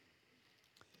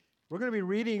We're going to be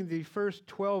reading the first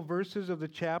 12 verses of the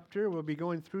chapter. We'll be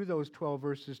going through those 12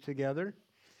 verses together.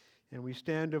 And we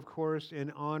stand, of course, in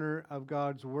honor of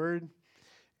God's Word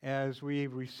as we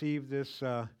receive this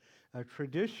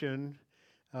tradition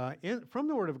from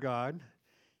the Word of God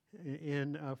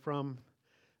from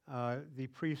the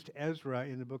priest Ezra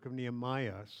in the book of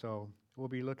Nehemiah. So we'll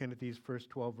be looking at these first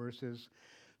 12 verses.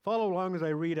 Follow along as I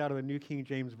read out of the New King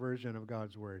James Version of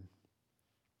God's Word.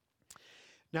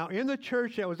 Now, in the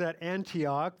church that was at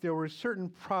Antioch, there were certain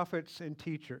prophets and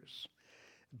teachers: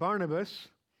 Barnabas,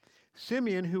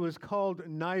 Simeon, who was called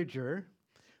Niger,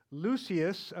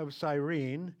 Lucius of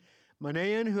Cyrene,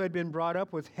 Manaen, who had been brought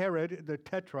up with Herod the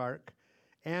Tetrarch,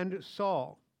 and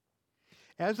Saul.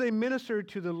 As they ministered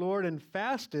to the Lord and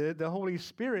fasted, the Holy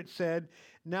Spirit said,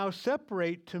 "Now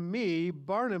separate to me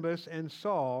Barnabas and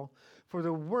Saul for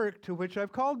the work to which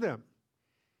I've called them."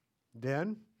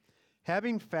 Then,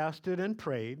 having fasted and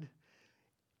prayed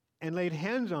and laid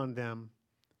hands on them,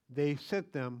 they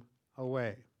sent them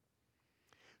away.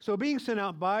 So being sent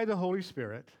out by the Holy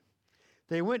Spirit,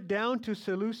 they went down to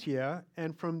Seleucia,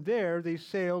 and from there they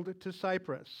sailed to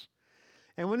Cyprus.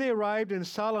 And when they arrived in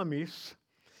Salamis,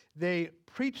 they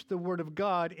preached the word of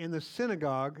God in the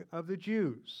synagogue of the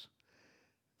Jews.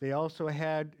 They also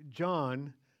had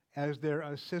John as their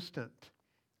assistant.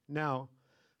 Now,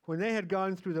 when they had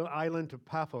gone through the island of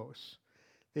Paphos,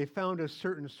 they found a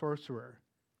certain sorcerer,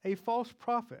 a false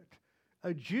prophet,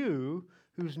 a Jew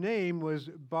whose name was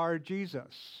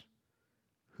Bar-Jesus,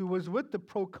 who was with the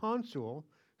proconsul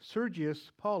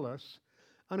Sergius Paulus,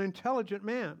 an intelligent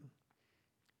man.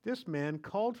 This man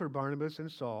called for Barnabas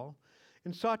and Saul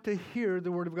and sought to hear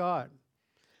the word of God.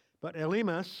 But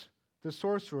Elymas, the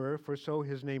sorcerer, for so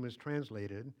his name is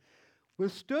translated,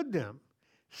 withstood them,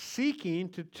 seeking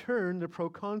to turn the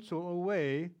proconsul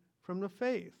away from the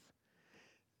faith.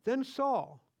 Then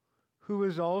Saul, who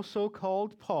is also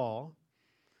called Paul,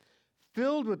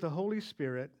 filled with the Holy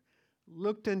Spirit,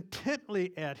 looked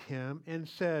intently at him and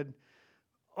said,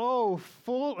 "O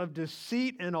full of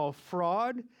deceit and all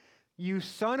fraud, you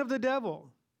son of the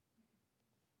devil,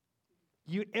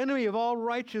 you enemy of all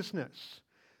righteousness,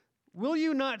 will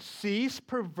you not cease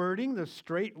perverting the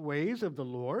straight ways of the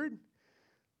Lord?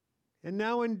 And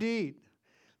now indeed,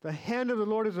 the hand of the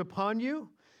Lord is upon you,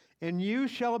 and you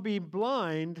shall be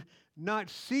blind, not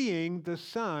seeing the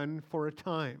sun for a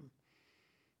time."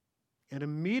 And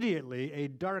immediately a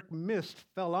dark mist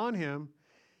fell on him,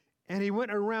 and he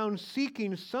went around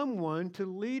seeking someone to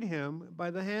lead him by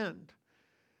the hand.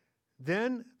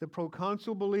 Then the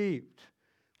proconsul believed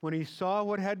when he saw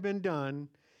what had been done,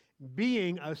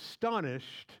 being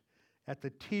astonished at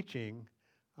the teaching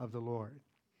of the Lord.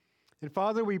 And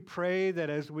Father, we pray that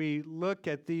as we look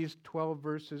at these 12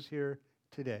 verses here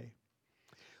today,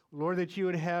 Lord, that you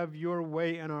would have your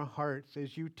way in our hearts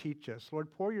as you teach us.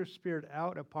 Lord, pour your Spirit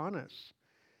out upon us.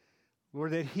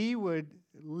 Lord, that he would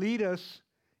lead us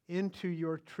into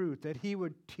your truth, that he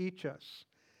would teach us,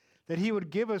 that he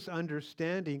would give us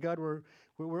understanding. God,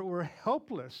 we're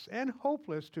helpless and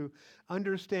hopeless to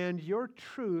understand your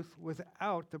truth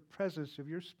without the presence of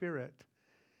your Spirit,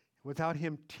 without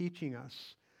him teaching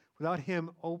us, without him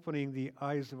opening the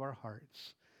eyes of our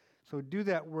hearts. So do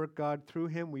that work, God, through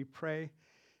him, we pray.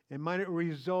 And might it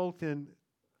result in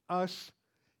us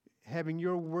having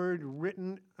your word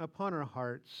written upon our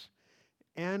hearts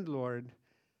and, Lord,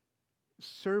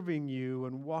 serving you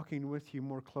and walking with you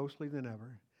more closely than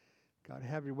ever. God,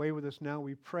 have your way with us now,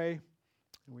 we pray,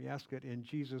 and we ask it in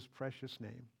Jesus' precious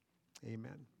name.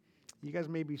 Amen. You guys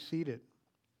may be seated.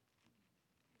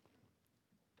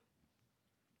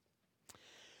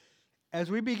 As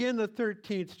we begin the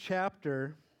 13th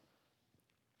chapter,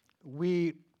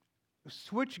 we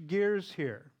switch gears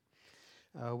here.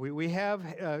 We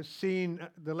have seen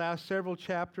the last several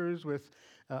chapters with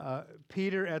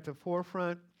Peter at the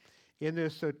forefront. In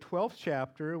this 12th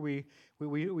chapter, we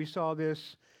saw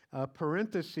this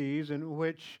parentheses in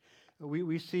which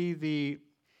we see the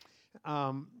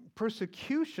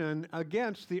persecution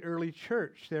against the early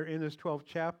church there in this 12th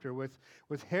chapter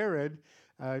with Herod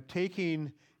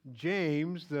taking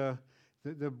James, the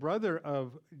brother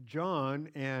of John,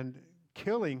 and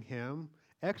killing him,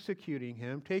 executing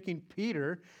him, taking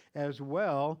Peter as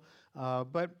well,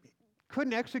 but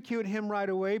couldn't execute him right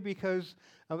away because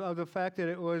of the fact that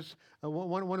it was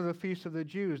one of the feasts of the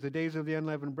Jews, the days of the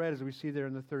unleavened bread, as we see there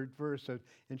in the 3rd verse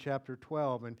in chapter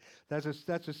 12. And that's a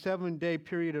 7-day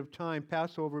period of time,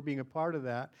 Passover being a part of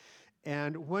that.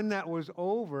 And when that was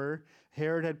over,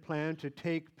 Herod had planned to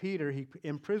take Peter. He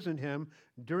imprisoned him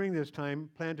during this time,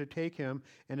 planned to take him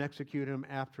and execute him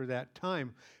after that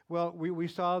time. Well, we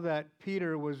saw that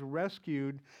Peter was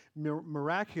rescued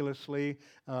miraculously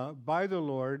by the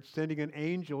Lord, sending an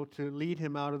angel to lead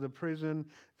him out of the prison.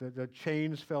 The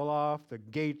chains fell off, the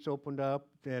gates opened up,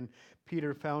 and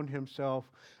Peter found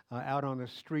himself out on the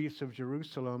streets of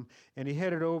Jerusalem, and he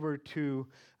headed over to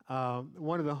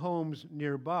one of the homes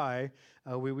nearby.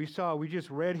 We just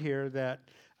read here that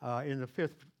in the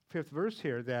fifth verse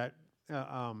here that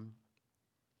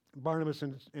Barnabas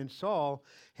and Saul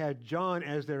had John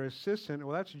as their assistant.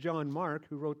 Well, that's John Mark,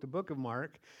 who wrote the book of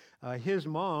Mark. His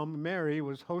mom, Mary,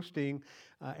 was hosting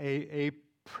a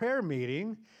prayer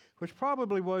meeting, which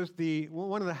probably was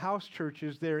one of the house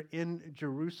churches there in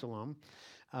Jerusalem.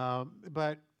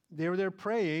 But they were there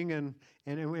praying, and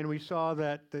we saw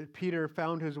that Peter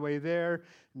found his way there,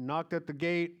 knocked at the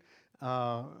gate.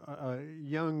 A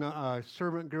young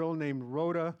servant girl named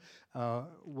Rhoda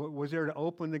was there to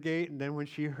open the gate, and then when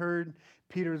she heard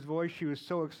Peter's voice, she was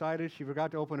so excited she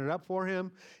forgot to open it up for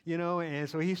him, and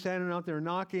so he's standing out there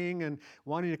knocking and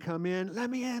wanting to come in. Let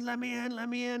me in, let me in, let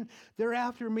me in. They're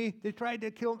after me. They tried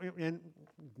to kill me, and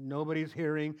nobody's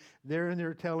hearing.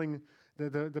 They're telling,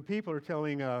 the people are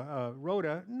telling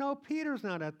Rhoda, no, Peter's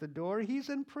not at the door. He's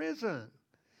in prison,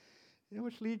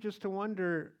 which leads us to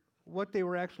wonder what they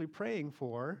were actually praying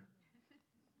for,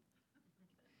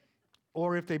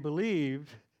 or if they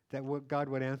believed that God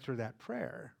would answer that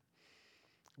prayer.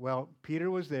 Well,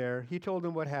 Peter was there. He told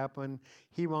them what happened.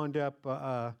 He wound up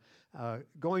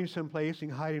going someplace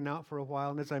and hiding out for a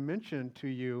while. And as I mentioned to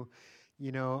you,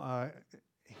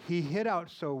 he hid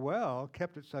out so well,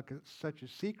 kept it such a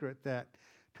secret that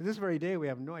to this very day we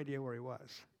have no idea where he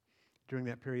was during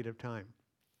that period of time.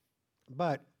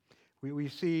 But we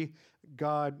see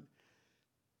God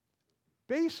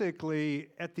basically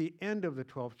at the end of the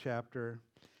 12th chapter.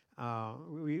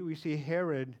 We see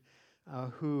Herod,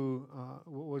 who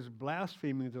was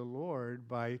blaspheming the Lord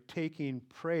by taking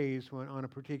praise on a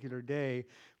particular day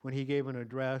when he gave an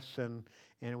address, and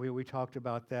we talked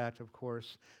about that, of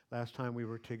course, last time we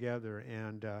were together.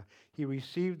 And he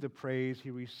received the praise,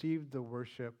 he received the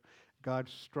worship. God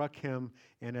struck him,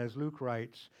 and as Luke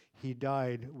writes, he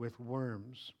died with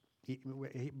worms,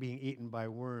 being eaten by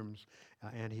worms,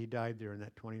 and he died there in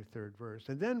that 23rd verse.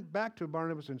 And then back to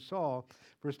Barnabas and Saul,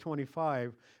 verse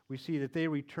 25, we see that they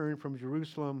returned from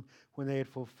Jerusalem when they had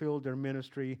fulfilled their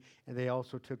ministry, and they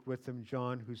also took with them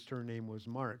John, whose surname was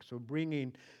Mark. So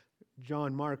bringing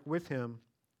John Mark with them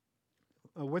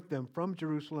from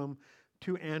Jerusalem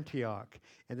to Antioch.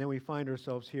 And then we find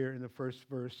ourselves here in the first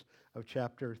verse of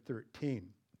chapter 13.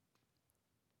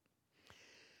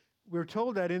 We're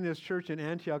told that in this church in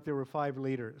Antioch there were 5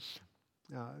 leaders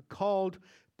called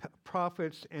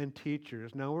prophets and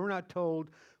teachers. Now, we're not told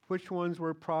which ones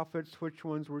were prophets, which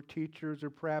ones were teachers, or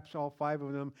perhaps all 5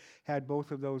 of them had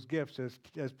both of those gifts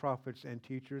as prophets and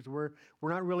teachers. We're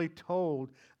not really told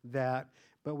that,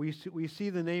 but we see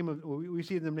them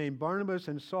named Barnabas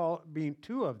and Saul being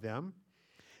 2 of them.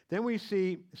 Then we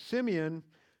see Simeon,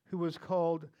 who was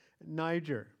called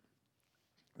Niger.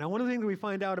 Now, one of the things we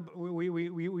find out,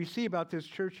 we see about this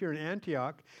church here in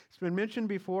Antioch, it's been mentioned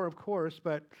before, of course,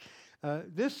 but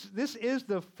this is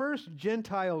the first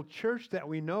Gentile church that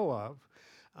we know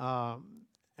of,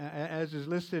 as is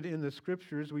listed in the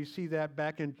Scriptures. We see that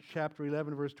back in chapter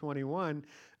 11, verse 21,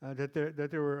 that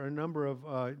there were a number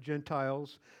of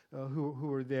Gentiles who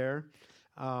were there,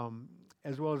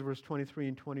 as well as verse 23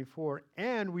 and 24.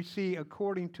 And we see,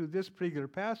 according to this particular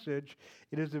passage,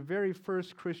 it is the very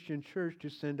first Christian church to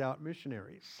send out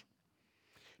missionaries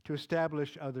to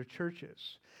establish other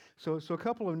churches. So a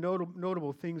couple of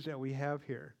notable things that we have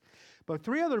here. But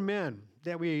 3 other men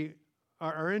that we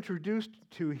are introduced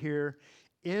to here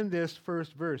in this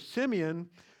first verse. Simeon,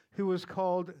 who was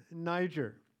called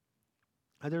Niger.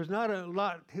 There's not a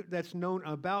lot that's known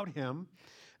about him.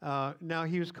 Now,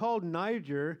 he was called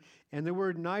Niger, and the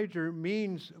word Niger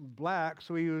means black,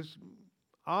 so he was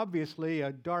obviously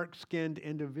a dark-skinned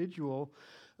individual.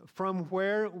 From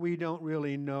where, we don't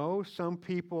really know. Some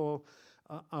people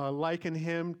liken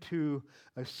him to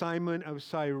Simon of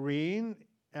Cyrene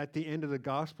at the end of the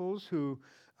Gospels, who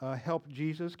helped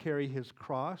Jesus carry his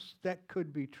cross. That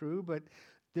could be true, but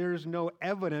there's no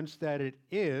evidence that it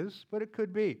is, but it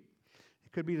could be.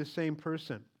 It could be the same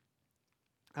person.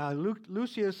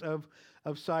 Lucius of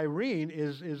Cyrene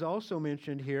is also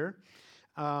mentioned here.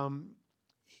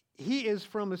 He is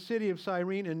from the city of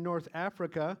Cyrene in North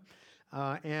Africa,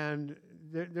 and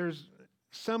there's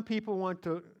some people want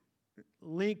to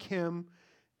link him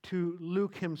to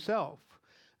Luke himself.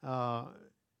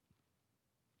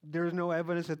 there's no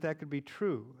evidence that that could be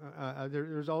true.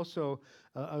 There's also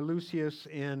Lucius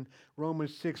in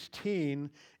Romans 16,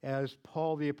 as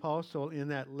Paul the Apostle in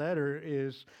that letter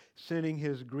is sending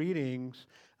his greetings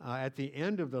at the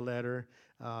end of the letter,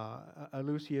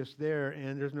 Lucius there,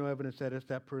 and there's no evidence that it's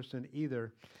that person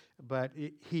either. But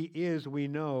he is, we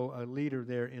know, a leader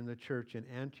there in the church in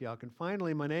Antioch. And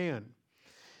finally, Manaen.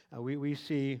 We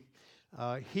see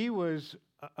he was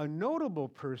a notable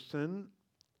person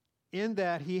in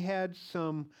that he had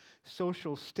some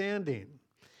social standing.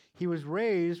 He was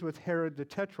raised with Herod the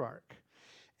Tetrarch,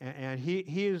 and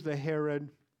he is the Herod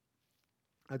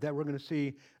that we're going to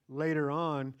see later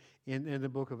on in the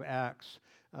book of Acts,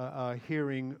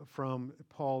 hearing from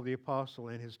Paul the Apostle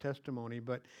and his testimony.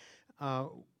 But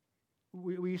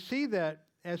we see that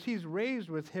as he's raised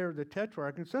with Herod the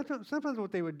Tetrarch, and sometimes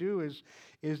what they would do is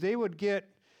they would get,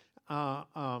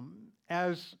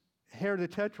 as Herod the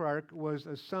Tetrarch was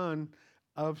a son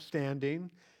of standing,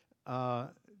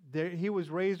 he was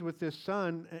raised with this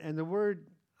son, and the word,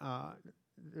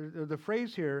 the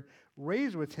phrase here,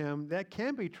 raised with him, that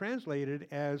can be translated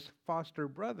as foster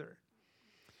brother.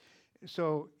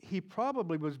 So he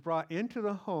probably was brought into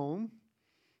the home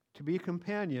to be a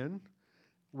companion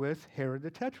with Herod the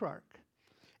Tetrarch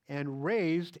and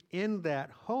raised in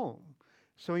that home.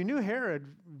 So he knew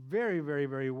Herod very, very,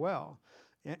 very well.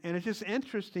 And it's just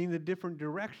interesting the different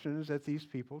directions that these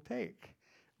people take.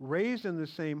 Raised in the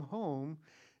same home,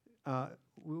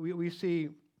 we see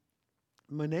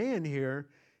Manaen here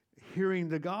hearing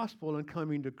the gospel and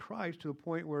coming to Christ to the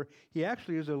point where he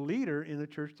actually is a leader in the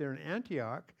church there in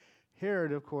Antioch.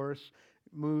 Herod, of course,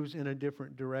 moves in a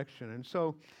different direction. And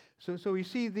so we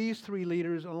see these three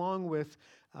leaders along with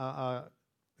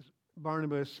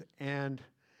Barnabas and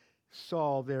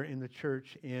Saul there in the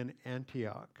church in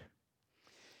Antioch.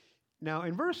 Now,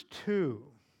 in verse 2,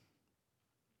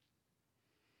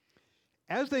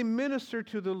 as they ministered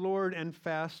to the Lord and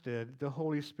fasted, the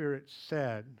Holy Spirit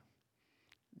said,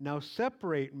 now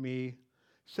separate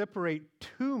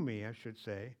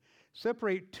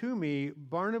to me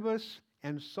Barnabas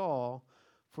and Saul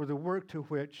for the work to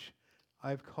which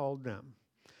I've called them.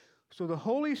 So the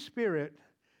Holy Spirit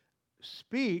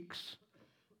speaks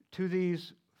to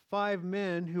these 5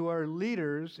 men who are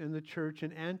leaders in the church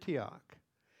in Antioch.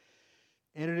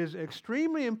 And it is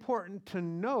extremely important to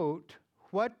note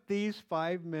what these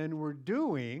 5 men were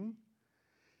doing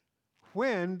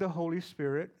when the Holy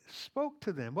Spirit spoke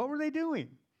to them. What were they doing?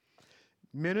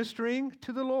 Ministering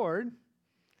to the Lord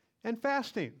and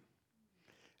fasting.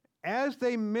 As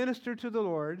they ministered to the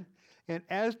Lord and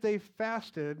as they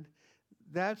fasted,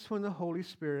 that's when the Holy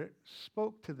Spirit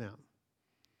spoke to them.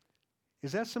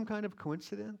 Is that some kind of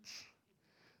coincidence?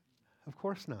 Of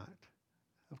course not.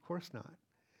 Of course not.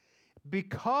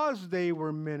 Because they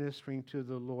were ministering to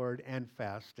the Lord and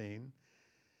fasting,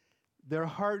 their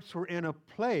hearts were in a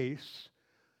place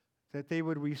that they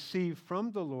would receive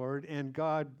from the Lord, and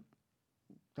God,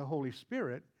 the Holy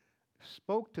Spirit,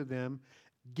 spoke to them,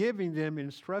 giving them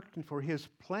instruction for his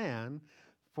plan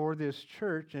for this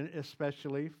church, and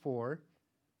especially for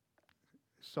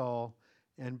Saul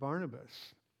and Barnabas.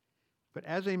 But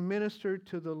as they ministered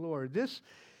to the Lord, this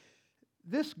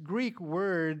Greek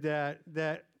word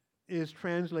that is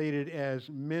translated as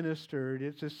ministered,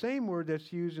 it's the same word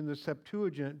that's used in the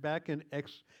Septuagint back in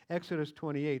Exodus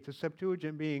 28, the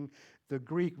Septuagint being the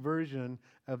Greek version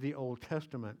of the Old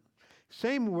Testament.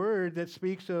 Same word that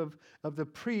speaks of the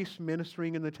priests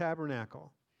ministering in the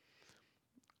tabernacle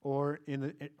or in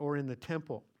the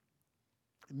temple,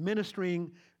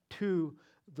 ministering to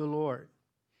the Lord.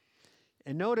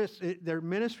 And notice, they're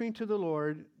ministering to the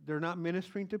Lord. They're not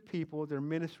ministering to people. They're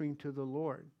ministering to the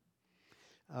Lord.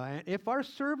 And if our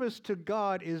service to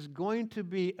God is going to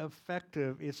be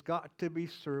effective, it's got to be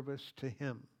service to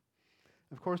him.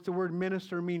 Of course, the word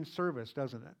minister means service,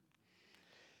 doesn't it?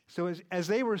 So as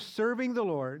they were serving the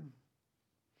Lord,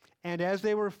 and as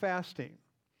they were fasting,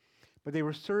 but they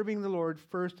were serving the Lord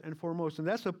first and foremost. And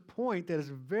that's a point that is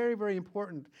very, very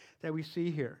important that we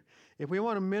see here. If we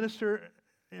want to minister,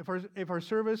 if our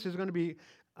service is going to be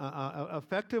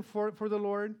effective for the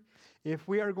Lord, if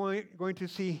we are going to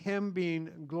see him being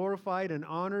glorified and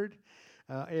honored,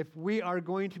 if we are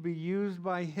going to be used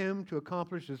by him to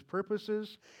accomplish his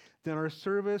purposes, then our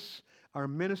service, our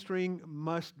ministering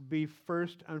must be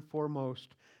first and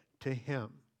foremost to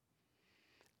him.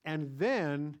 And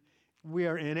then we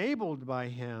are enabled by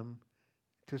him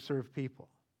to serve people.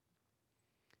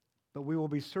 But we will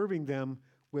be serving them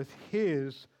with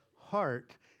his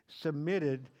heart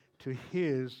submitted to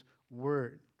his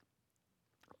word.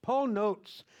 Paul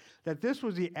notes that this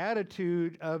was the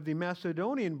attitude of the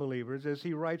Macedonian believers as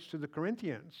he writes to the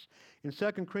Corinthians in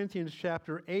 2 Corinthians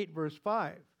chapter 8, verse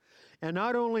 5. And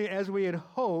not only as we had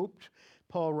hoped,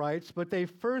 Paul writes, but they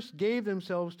first gave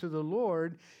themselves to the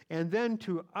Lord and then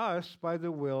to us by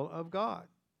the will of God.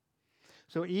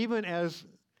 So even as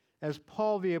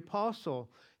Paul the apostle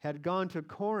had gone to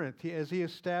Corinth, as he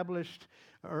established,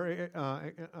 as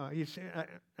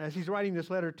he's writing this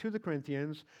letter to the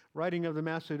Corinthians, writing of the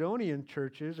Macedonian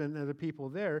churches and the people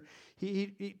there,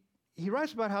 he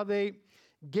writes about how they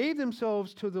gave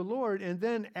themselves to the Lord, and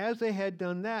then as they had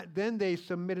done that, then they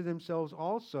submitted themselves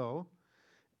also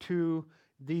to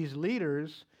these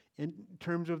leaders in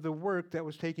terms of the work that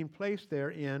was taking place there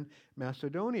in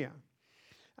Macedonia.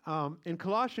 In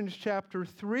Colossians chapter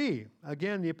 3,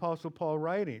 again, the Apostle Paul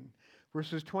writing,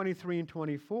 verses 23 and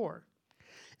 24.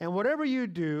 And whatever you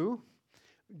do,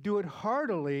 do it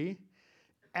heartily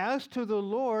as to the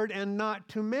Lord and not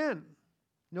to men.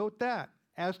 Note that,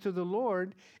 as to the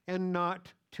Lord and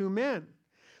not to men,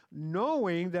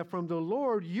 knowing that from the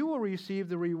Lord you will receive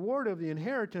the reward of the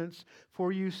inheritance,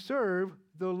 for you serve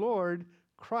the Lord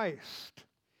Christ.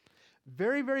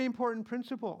 Very, very important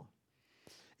principle.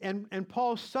 And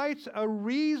Paul cites a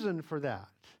reason for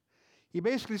that. He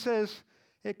basically says,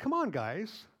 hey, come on,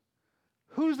 guys.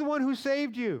 Who's the one who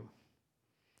saved you?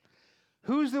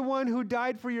 Who's the one who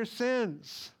died for your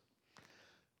sins?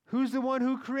 Who's the one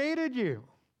who created you?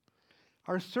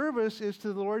 Our service is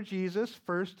to the Lord Jesus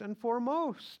first and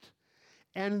foremost,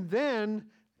 and then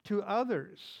to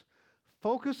others,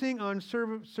 focusing on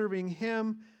serving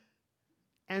Him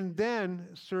and then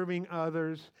serving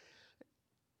others,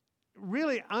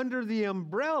 really under the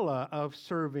umbrella of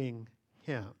serving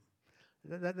Him.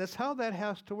 That's how that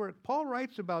has to work. Paul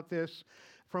writes about this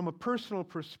from a personal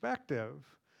perspective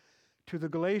to the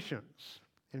Galatians.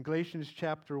 In Galatians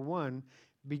chapter 1,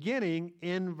 beginning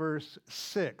in verse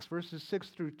 6. Verses 6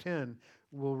 through 10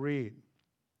 we'll read.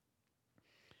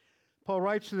 Paul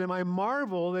writes to them, I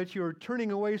marvel that you are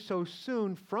turning away so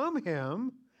soon from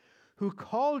Him who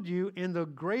called you in the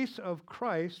grace of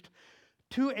Christ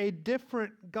to a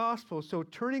different gospel. So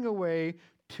turning away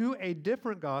to a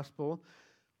different gospel,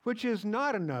 which is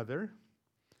not another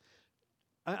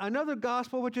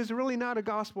gospel, which is really not a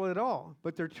gospel at all,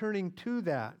 but they're turning to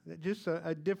that, just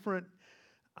a different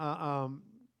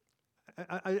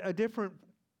different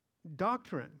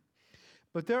doctrine.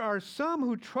 But there are some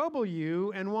who trouble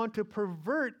you and want to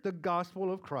pervert the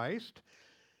gospel of Christ.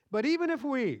 But even if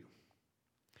we,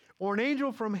 or an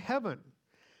angel from heaven,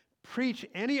 preach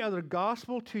any other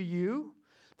gospel to you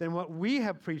than what we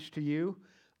have preached to you,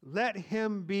 let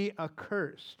him be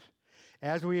accursed.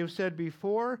 As we have said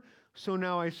before, so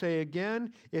now I say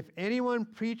again, if anyone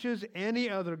preaches any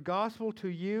other gospel to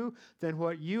you than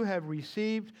what you have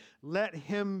received, let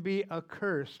him be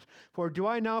accursed. For do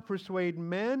I now persuade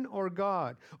men or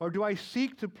God? Or do I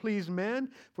seek to please men?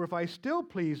 For if I still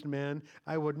pleased men,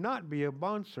 I would not be a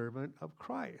bondservant of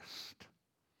Christ.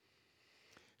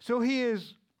 So he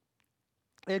is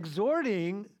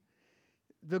exhorting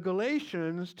the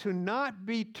Galatians to not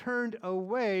be turned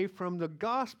away from the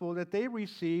gospel that they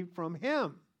received from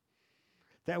him,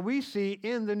 that we see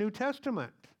in the New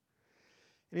Testament.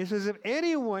 And he says,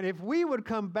 if we would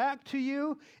come back to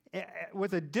you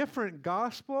with a different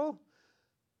gospel,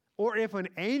 or if an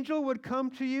angel would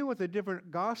come to you with a different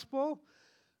gospel,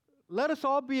 let us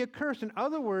all be accursed. In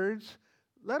other words,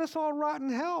 let us all rot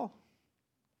in hell.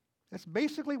 That's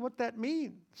basically what that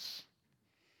means.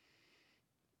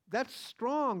 That's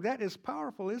strong. That is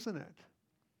powerful, isn't it?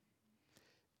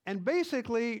 And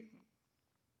basically,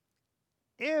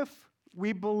 if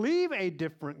we believe a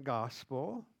different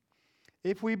gospel,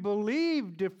 if we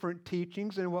believe different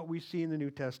teachings than what we see in the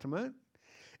New Testament,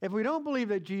 if we don't believe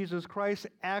that Jesus Christ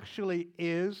actually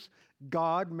is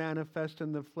God manifest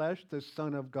in the flesh, the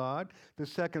Son of God, the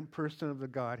second person of the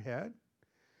Godhead,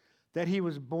 that he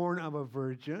was born of a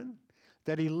virgin,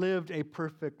 that he lived a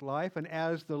perfect life, and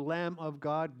as the Lamb of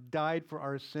God died for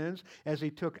our sins, as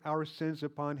he took our sins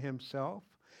upon himself,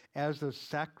 as the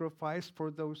sacrifice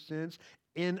for those sins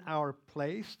in our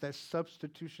place, that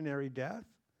substitutionary death.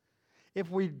 If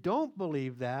we don't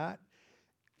believe that,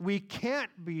 we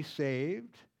can't be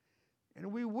saved,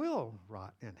 and we will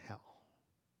rot in hell,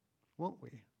 won't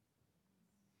we?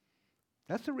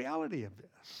 That's the reality of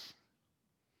this.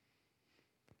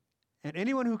 And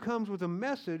anyone who comes with a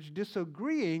message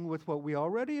disagreeing with what we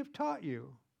already have taught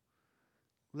you,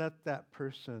 let that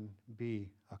person be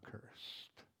accursed.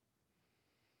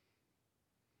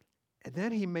 And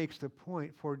then he makes the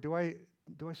point, for do I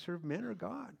serve men or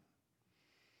God?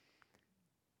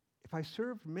 If I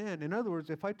served men, in other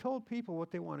words, if I told people what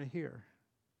they want to hear,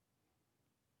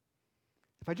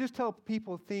 if I just tell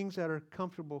people things that are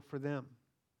comfortable for them,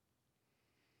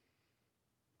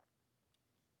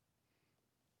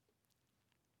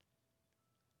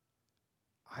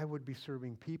 I would be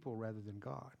serving people rather than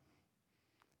God.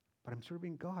 But I'm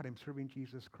serving God. I'm serving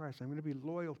Jesus Christ. I'm going to be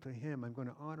loyal to Him. I'm going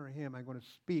to honor Him. I'm going to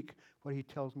speak what He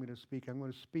tells me to speak. I'm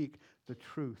going to speak the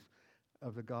truth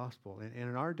of the gospel. And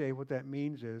in our day, what that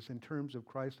means is, in terms of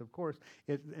Christ, of course,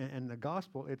 and the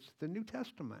gospel, it's the New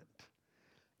Testament.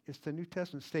 It's the New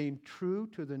Testament, staying true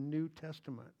to the New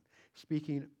Testament,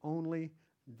 speaking only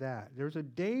that. There's a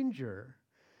danger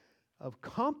of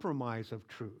compromise of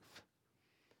truth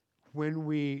when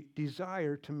we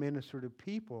desire to minister to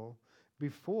people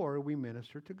before we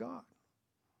minister to God.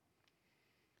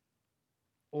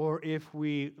 Or if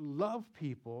we love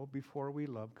people before we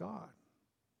love God.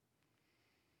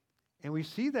 And we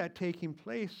see that taking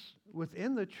place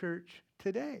within the church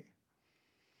today.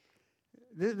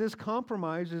 This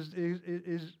compromise is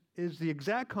the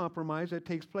exact compromise that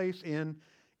takes place in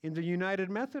the United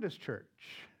Methodist Church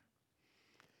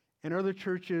and other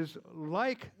churches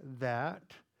like that,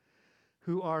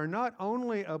 who are not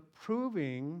only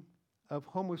approving of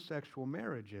homosexual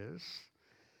marriages,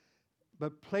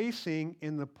 but placing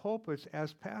in the pulpits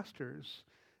as pastors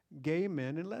gay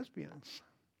men and lesbians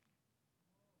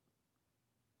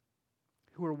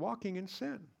who are walking in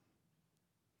sin.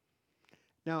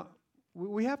 Now,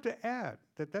 we have to add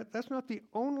that's not the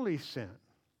only sin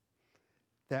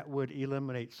that would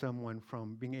eliminate someone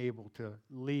from being able to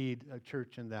lead a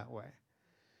church in that way.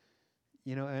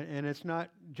 You know, and it's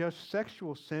not just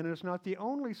sexual sin. It's not the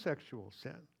only sexual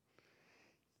sin.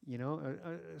 You know,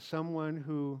 someone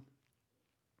who,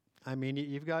 I mean,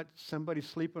 you've got somebody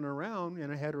sleeping around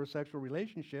in a heterosexual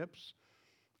relationships,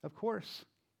 of course,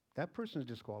 that person's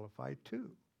disqualified too.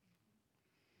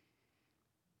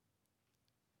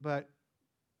 But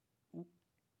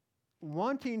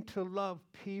wanting to love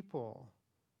people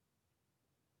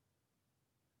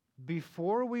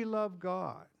before we love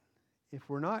God, if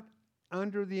we're not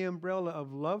under the umbrella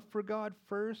of love for God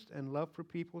first and love for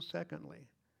people secondly.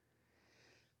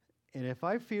 And if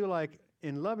I feel like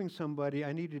in loving somebody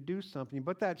I need to do something,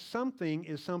 but that something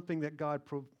is something that God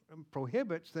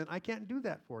prohibits, then I can't do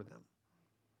that for them.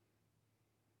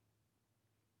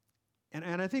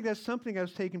 And I think that's something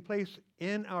that's taking place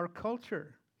in our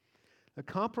culture. The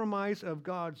compromise of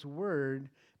God's word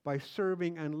by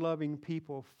serving and loving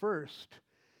people first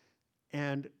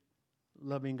and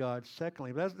loving God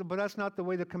secondly. But that's not the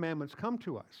way the commandments come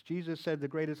to us. Jesus said the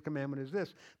greatest commandment is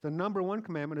this. The number one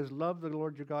commandment is love the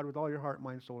Lord your God with all your heart,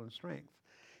 mind, soul, and strength.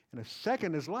 And the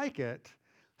second is like it.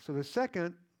 So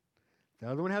the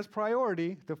other one has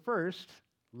priority. The first,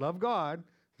 love God.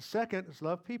 The second is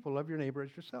love people. Love your neighbor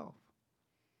as yourself.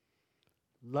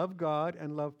 Love God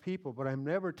and love people, but I'm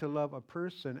never to love a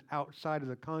person outside of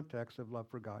the context of love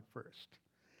for God first.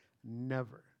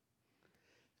 Never.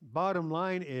 Bottom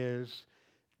line is,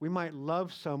 we might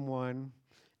love someone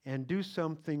and do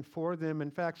something for them.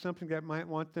 In fact, something that might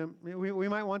want them, we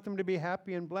might want them to be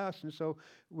happy and blessed. And so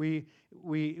we,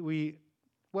 in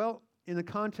the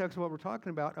context of what we're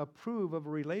talking about, approve of a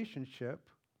relationship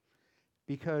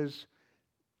because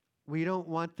we don't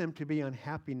want them to be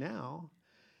unhappy now.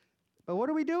 But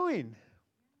what are we doing?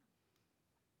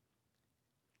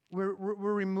 We're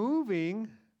removing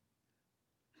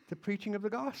the preaching of the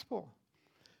gospel.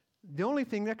 The only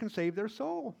thing that can save their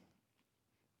soul.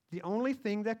 The only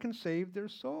thing that can save their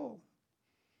soul.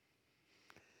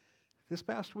 This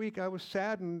past week I was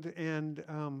saddened and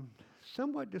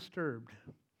somewhat disturbed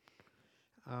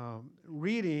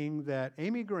reading that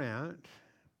Amy Grant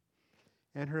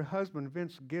and her husband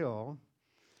Vince Gill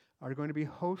are going to be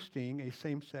hosting a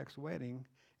same-sex wedding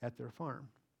at their farm.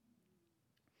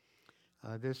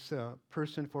 This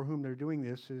person for whom they're doing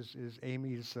this is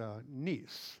Amy's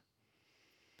niece.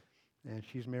 And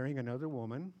she's marrying another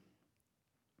woman.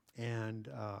 And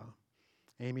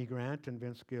Amy Grant and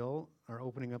Vince Gill are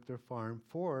opening up their farm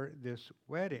for this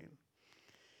wedding.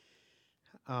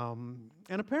 And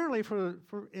apparently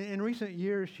in recent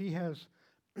years, she has,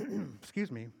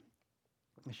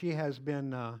 she has been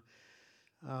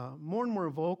more and more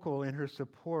vocal in her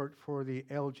support for the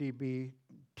LGBTQ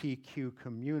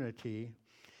community.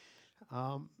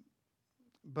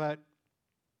 But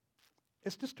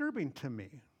it's disturbing to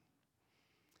me.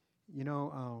 You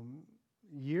know,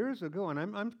 years ago, and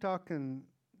I'm talking,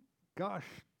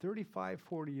 35,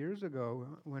 40 years ago,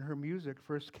 when her music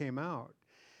first came out,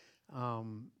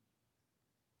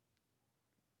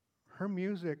 her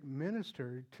music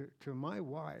ministered to my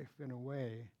wife in a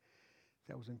way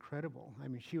that was incredible. I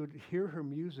mean, she would hear her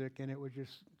music and it would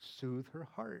just soothe her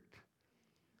heart.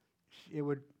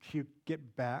 she'd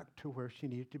get back to where she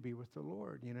needed to be with the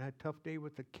Lord. You know, had a tough day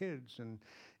with the kids and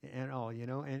all, you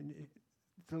know, and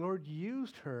the Lord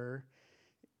used her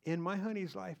in my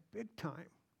honey's life big time.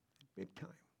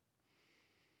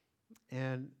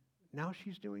 And now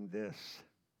she's doing this.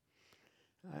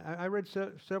 I read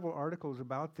several articles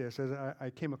about this as I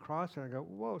came across it. And I go,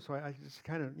 whoa. So I just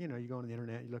kind of, you know, you go on the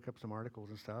internet, you look up some articles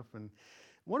and stuff. And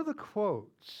one of the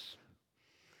quotes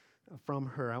from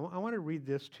her, I want to read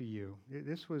this to you.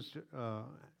 This was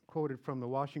quoted from the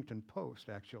Washington Post,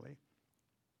 actually.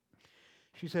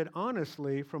 She said,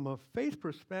 honestly, from a faith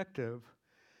perspective,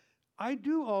 I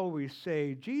do always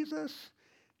say, Jesus,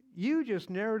 you just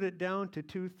narrowed it down to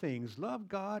two things, love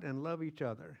God and love each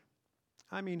other.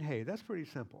 I mean, hey, that's pretty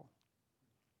simple.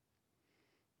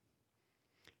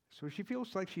 So she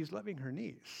feels like she's loving her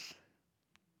niece.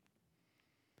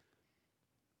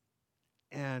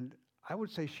 And I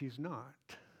would say she's not.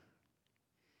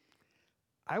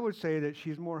 I would say that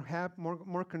she's more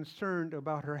concerned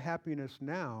about her happiness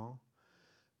now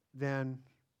than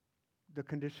the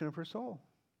condition of her soul.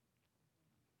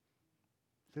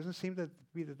 Doesn't seem to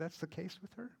be that that's the case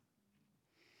with her.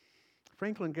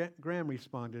 Franklin Graham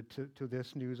responded to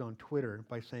this news on Twitter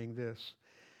by saying this.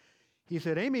 He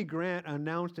said, Amy Grant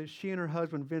announced that she and her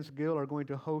husband, Vince Gill, are going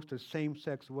to host a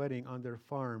same-sex wedding on their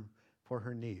farm for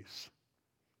her niece.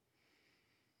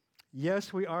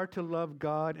 Yes, we are to love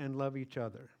God and love each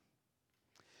other.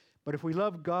 But if we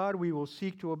love God, we will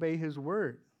seek to obey His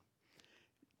word.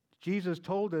 Jesus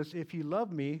told us, if you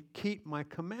love me, keep my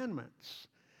commandments.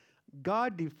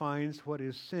 God defines what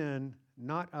is sin,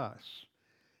 not us.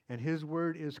 And His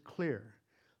word is clear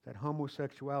that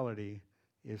homosexuality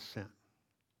is sin.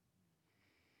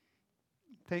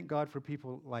 Thank God for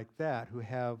people like that who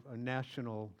have a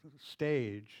national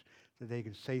stage that they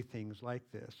can say things like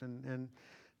this. And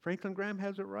Franklin Graham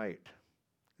has it right.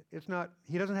 He's not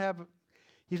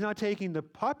taking the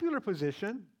popular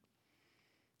position,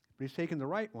 but he's taking the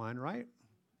right one, right?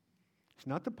 It's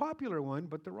not the popular one,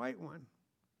 but the right one.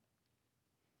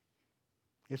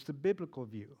 It's the biblical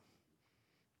view.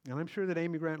 And I'm sure that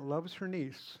Amy Grant loves her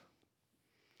niece,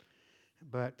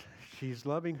 but she's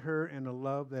loving her in a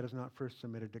love that is not first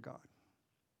submitted to God.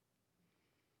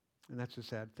 And that's a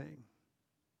sad thing.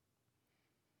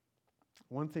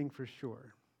 One thing for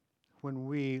sure, when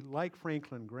we, like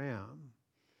Franklin Graham,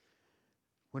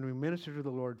 when we minister to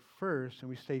the Lord first and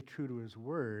we stay true to His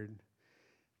word,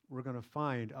 we're going to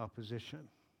find opposition.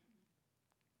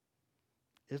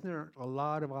 Isn't there a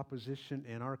lot of opposition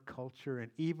in our culture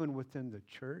and even within the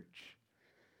church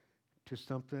to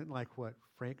something like what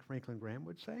Franklin Graham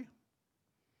would say?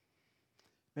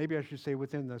 Maybe I should say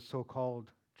within the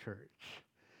so-called church.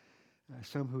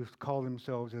 Some who call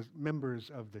themselves as members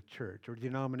of the church or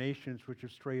denominations which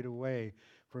have strayed away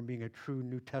from being a true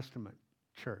New Testament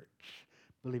church,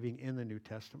 believing in the New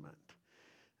Testament.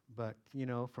 But, you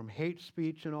know, from hate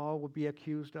speech and all will be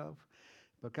accused of.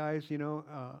 But guys, you know,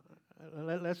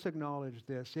 let's acknowledge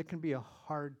this. It can be a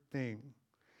hard thing.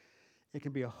 It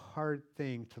can be a hard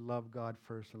thing to love God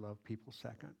first and love people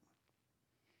second.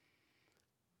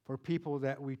 For people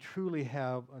that we truly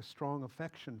have a strong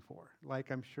affection for,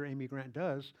 like I'm sure Amy Grant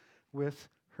does with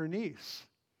her niece.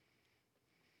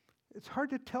 It's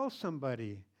hard to tell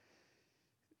somebody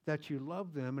that you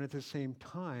love them and at the same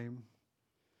time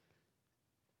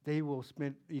they will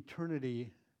spend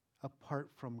eternity apart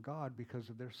from God because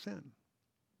of their sin.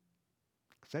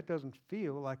 Because that doesn't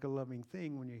feel like a loving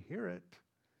thing when you hear it.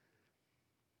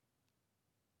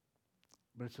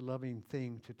 But it's a loving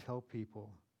thing to tell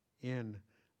people in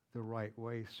the right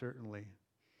way, certainly.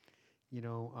 You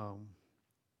know,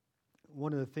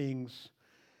 one of the things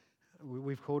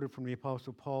we've quoted from the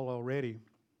Apostle Paul already,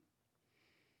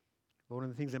 one of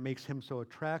the things that makes him so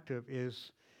attractive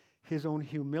is his own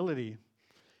humility.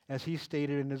 As he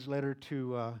stated in his letter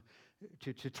to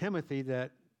Timothy,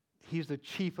 that he's the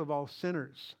chief of all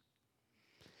sinners.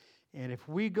 And if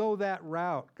we go that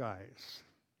route, guys,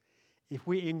 if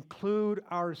we include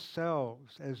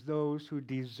ourselves as those who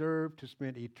deserve to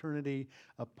spend eternity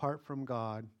apart from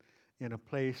God in a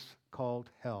place called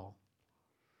hell,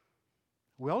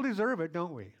 we all deserve it,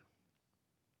 don't we?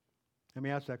 Let me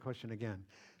ask that question again.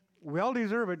 We all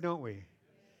deserve it, don't we?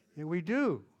 And we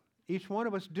do. Each one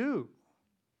of us do.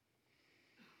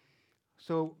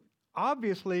 So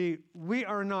obviously, we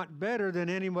are not better than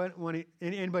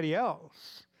anybody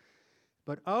else.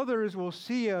 But others will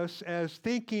see us as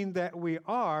thinking that we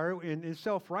are in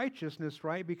self-righteousness,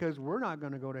 right? Because we're not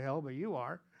going to go to hell, but you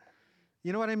are.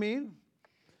 You know what I mean?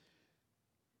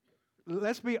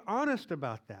 Let's be honest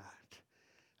about that.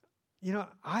 You know,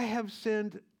 I have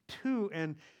sinned too,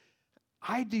 and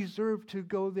I deserve to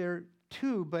go there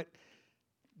too, but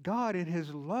God, in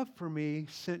his love for me,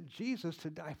 sent Jesus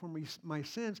to die for my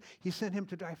sins. He sent him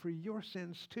to die for your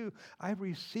sins too. I've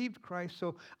received Christ,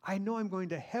 so I know I'm going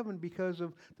to heaven because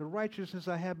of the righteousness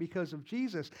I have because of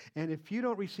Jesus. And if you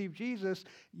don't receive Jesus,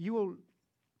 you'll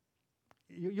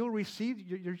receive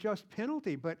your just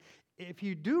penalty. But if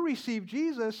you do receive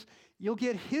Jesus, you'll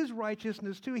get his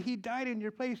righteousness too. He died in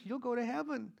your place. You'll go to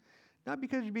heaven. Not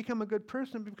because you become a good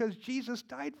person, but because Jesus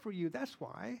died for you. That's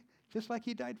why. Just like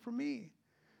he died for me.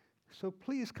 So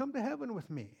please come to heaven with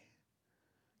me.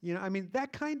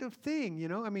 That kind of thing,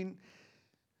 the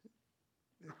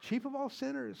chief of all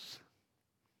sinners.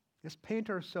 Let's paint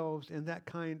ourselves in that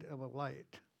kind of a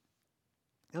light.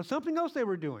 Now, something else they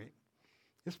were doing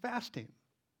is fasting.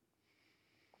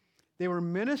 They were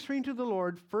ministering to the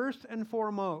Lord first and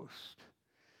foremost,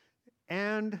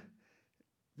 and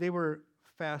they were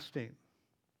fasting.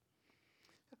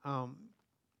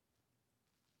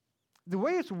 The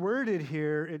way it's worded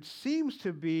here, it seems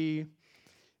to be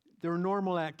their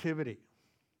normal activity.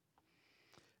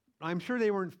 I'm sure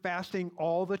they weren't fasting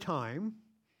all the time.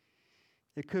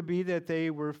 It could be that they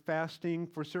were fasting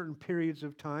for certain periods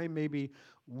of time, maybe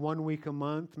 1 week a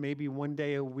month, maybe 1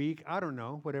 day a week. I don't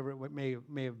know, whatever it may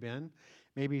have been.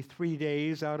 Maybe 3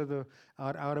 days out of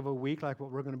a week, like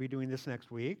what we're going to be doing this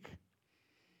next week.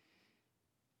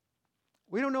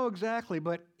 We don't know exactly,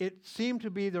 but it seemed to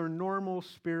be their normal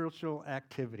spiritual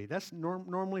activity. That's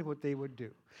normally what they would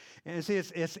do. And see,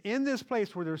 it's in this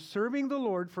place where they're serving the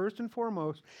Lord first and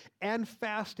foremost and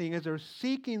fasting as they're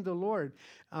seeking the Lord.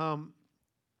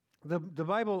 The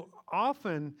Bible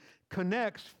often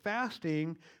connects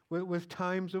fasting with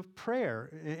times of prayer.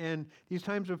 And these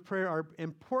times of prayer are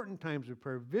important times of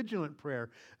prayer, vigilant prayer,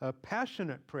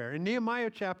 passionate prayer. In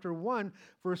Nehemiah chapter 1,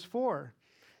 verse 4,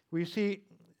 we see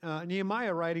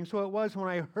Nehemiah writing, "So it was when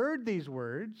I heard these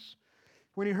words,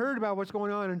 when he heard about what's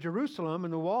going on in Jerusalem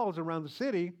and the walls around the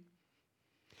city,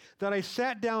 that I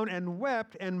sat down and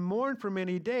wept and mourned for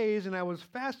many days, and I was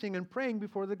fasting and praying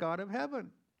before the God of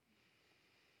heaven."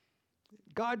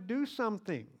 God, do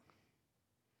something.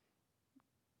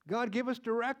 God, give us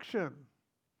direction.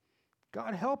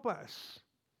 God, help us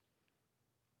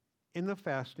in the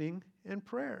fasting and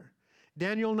prayer.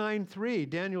 Daniel 9:3,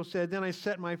 Daniel said, "Then I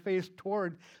set my face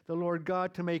toward the Lord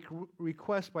God to make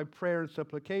requests by prayer and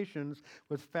supplications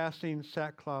with fasting,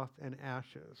 sackcloth, and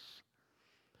ashes."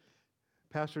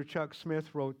 Pastor Chuck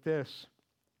Smith wrote this,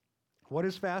 "What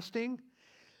is fasting?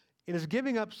 It is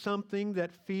giving up something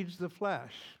that feeds the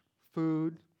flesh,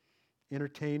 food,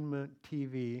 entertainment,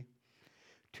 TV,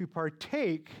 to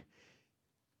partake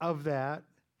of that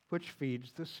which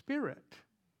feeds the spirit,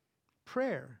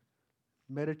 prayer,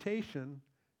 meditation,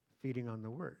 feeding on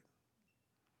the Word."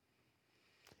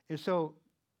 And so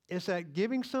it's that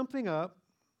giving something up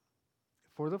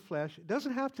for the flesh. It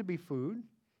doesn't have to be food.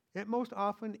 It most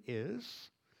often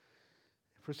is.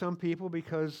 For some people,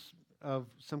 because of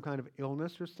some kind of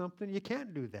illness or something, you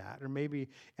can't do that. Or maybe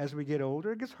as we get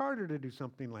older, it gets harder to do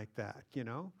something like that,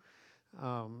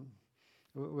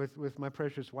 With my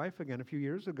precious wife again, a few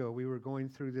years ago, we were going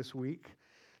through this week,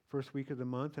 first week of the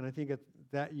month, and I think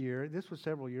that year, this was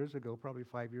several years ago, probably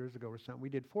 5 years ago or something, we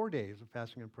did 4 days of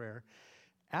fasting and prayer.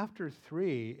 After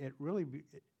 3, it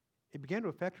began to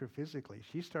affect her physically.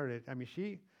 She started,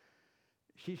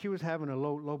 she was having a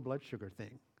low blood sugar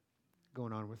thing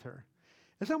going on with her.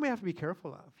 It's something we have to be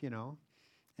careful of,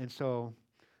 And so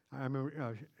I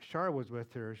remember Shar was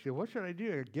with her. She said, "What should I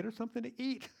do? Get her something to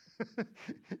eat."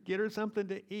 Get her something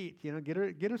to eat,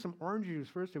 get her some orange juice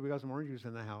first if we got some orange juice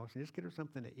in the house, and just get her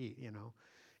something to eat,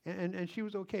 And she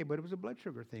was okay, but it was a blood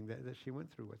sugar thing that she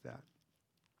went through with that.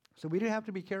 So we do have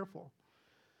to be careful.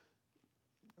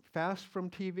 Fast from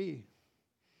TV.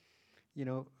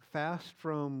 Fast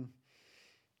from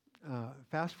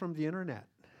the internet.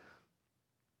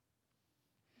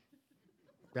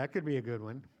 That could be a good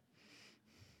one.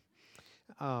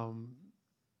 From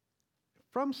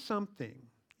something,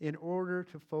 in order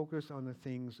to focus on the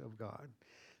things of God.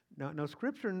 Now,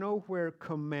 Scripture nowhere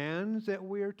commands that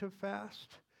we are to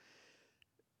fast,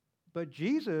 but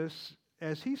Jesus,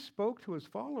 as he spoke to his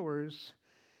followers,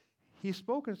 he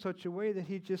spoke in such a way that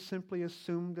he just simply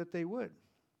assumed that they would,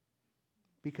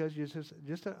 because it's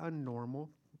just a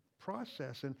normal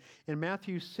process. And in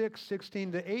Matthew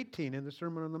 6:16-18, in the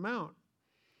Sermon on the Mount,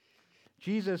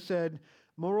 Jesus said,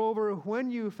 "Moreover,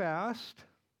 when you fast,"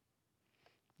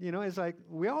 it's like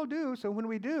we all do, so when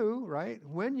we do, right,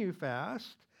 when you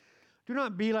fast, "do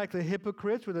not be like the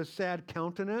hypocrites with a sad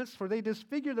countenance, for they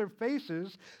disfigure their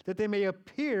faces that they may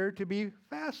appear to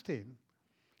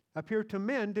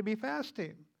men to be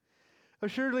fasting.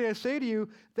 Assuredly, I say to you,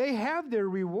 they have their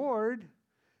reward.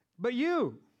 But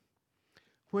you,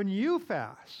 when you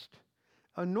fast,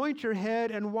 anoint your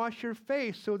head and wash your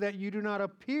face, so that you do not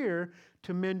appear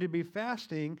to men to be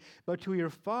fasting, but to your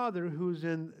Father who's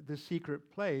in the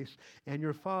secret place, and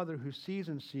your Father who sees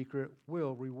in secret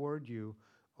will reward you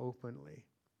openly.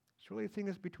 It's really a thing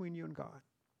that's between you and God.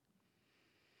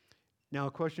 Now,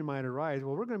 a question might arise,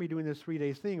 well, we're going to be doing this 3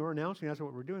 days thing. We're announcing that's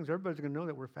what we're doing, so everybody's going to know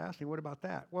that we're fasting. What about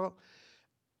that? Well,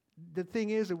 the thing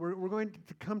is that we're going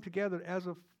to come together as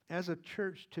a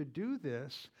church to do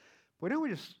this. Why don't we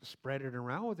just spread it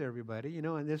around with everybody,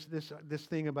 and this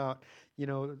thing about,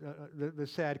 the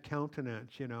sad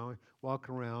countenance, walk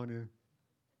around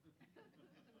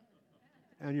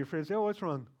and your friends say, oh, what's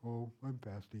wrong? Oh, I'm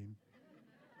fasting,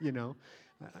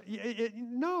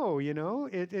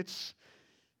 it's,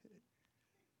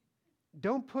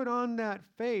 don't put on that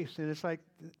face. And it's like,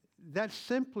 that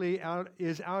simply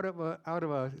is out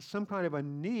of some kind of a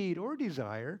need or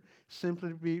desire, simply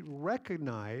to be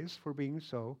recognized for being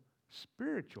so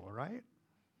spiritual, right?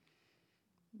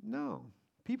 No,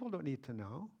 people don't need to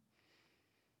know.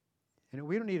 And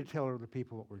we don't need to tell other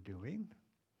people what we're doing.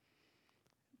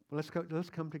 Let's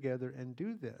come together and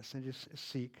do this and just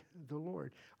seek the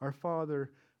Lord. Our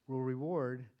Father will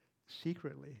reward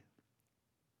secretly.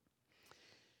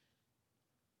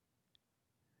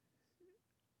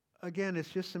 Again, it's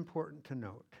just important to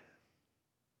note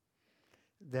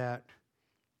that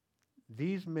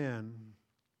these men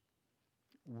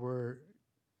were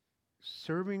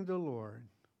serving the Lord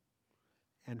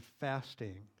and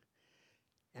fasting.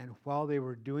 And while they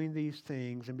were doing these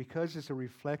things, and because it's a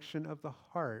reflection of the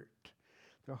heart,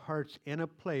 their heart's in a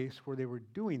place where they were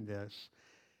doing this,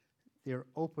 they're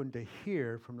open to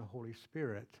hear from the Holy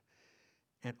Spirit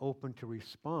and open to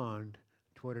respond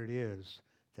to what it is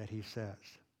that he says.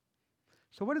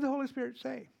 So what did the Holy Spirit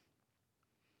say?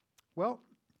 Well,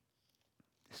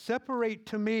 separate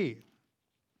to me.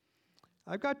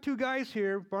 I've got two guys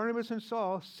here, Barnabas and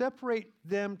Saul. Separate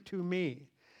them to me.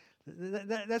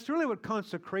 That's really what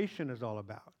consecration is all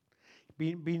about.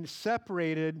 Being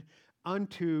separated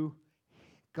unto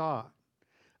God,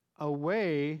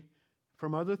 away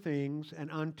from other things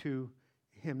and unto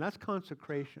him. That's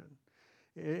consecration.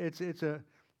 It's a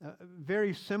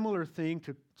very similar thing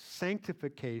to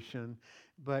sanctification,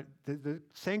 but the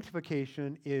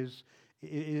sanctification is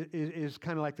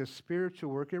kind of like the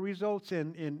spiritual work. It results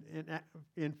in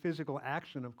physical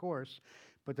action, of course,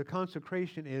 but the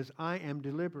consecration is I am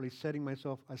deliberately setting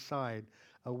myself aside,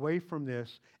 away from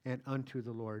this and unto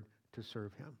the Lord to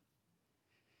serve him.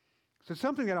 So it's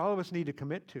something that all of us need to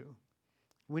commit to.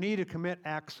 We need to commit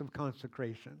acts of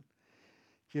consecration.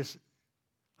 Just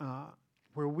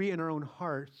where we in our own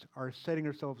hearts are setting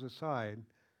ourselves aside,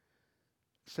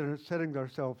 setting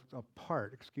ourselves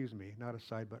apart, not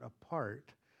aside, but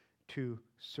apart to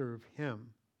serve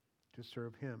him,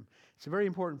 It's a very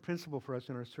important principle for us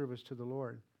in our service to the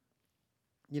Lord.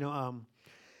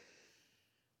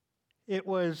 It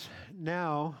was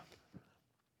now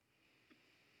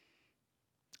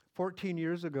 14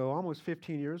 years ago, almost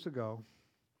 15 years ago,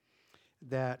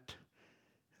 that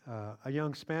a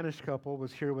young Spanish couple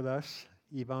was here with us,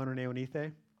 Yvonne and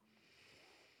Eunice.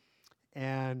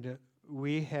 And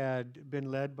we had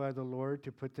been led by the Lord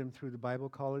to put them through the Bible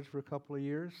college for a couple of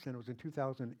years. And it was in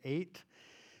 2008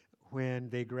 when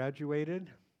they graduated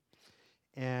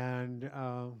and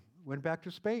went back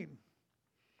to Spain.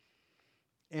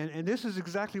 And this is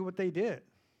exactly what they did.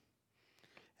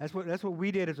 That's what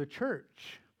we did as a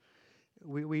church.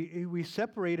 We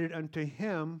separated unto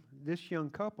him, this young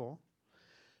couple,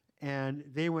 and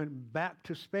they went back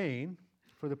to Spain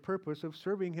for the purpose of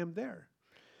serving him there.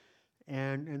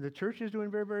 And the church is doing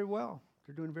very, very well.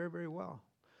 They're doing very, very well.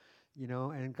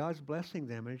 And God's blessing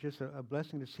them. And it's just a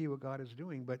blessing to see what God is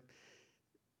doing. But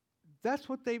that's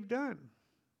what they've done.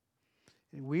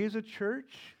 And we as a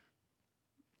church,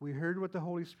 we heard what the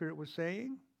Holy Spirit was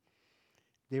saying.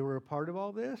 They were a part of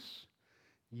all this.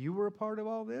 You were a part of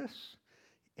all this.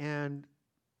 And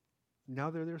now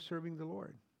they're there serving the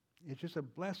Lord. It's just a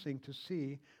blessing to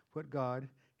see what God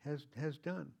has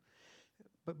done.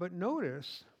 But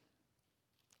notice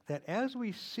that as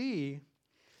we see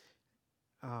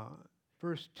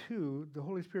verse 2, the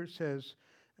Holy Spirit says,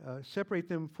 separate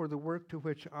them for the work to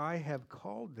which I have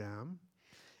called them.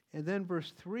 And then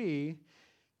verse 3,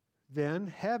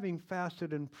 then having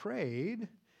fasted and prayed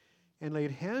and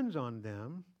laid hands on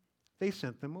them, they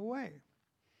sent them away.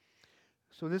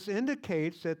 So this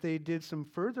indicates that they did some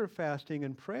further fasting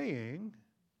and praying.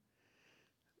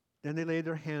 Then they laid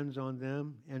their hands on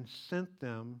them and sent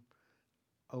them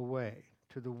away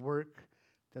to the work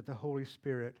that the Holy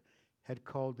Spirit had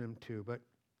called them to. But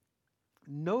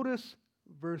notice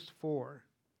verse 4.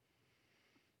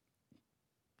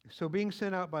 So being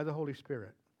sent out by the Holy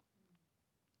Spirit.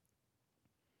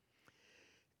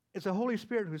 It's the Holy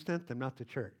Spirit who sent them, not the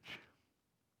church.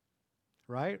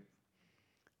 Right?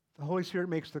 The Holy Spirit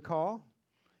makes the call.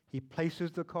 He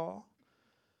places the call.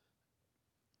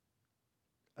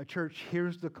 A church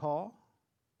hears the call,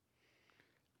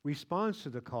 responds to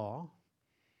the call,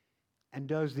 and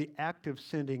does the act of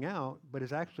sending out, but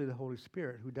it's actually the Holy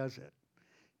Spirit who does it.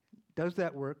 Does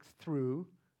that work through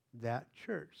that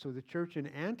church. So the church in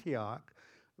Antioch,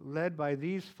 led by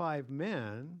these 5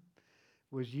 men,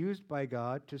 was used by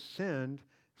God to send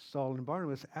Saul and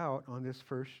Barnabas out on this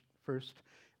first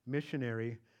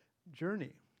missionary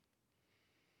journey.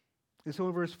 And so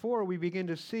in verse 4, we begin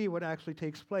to see what actually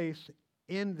takes place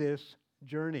in this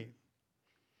journey.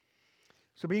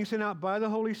 So being sent out by the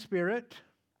Holy Spirit,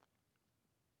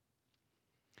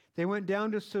 they went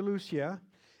down to Seleucia,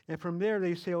 and from there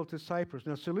they sailed to Cyprus.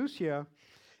 Now Seleucia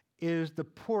is the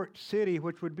port city,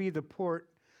 which would be the port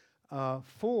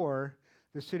for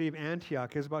the city of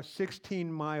Antioch. It's about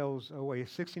 16 miles away,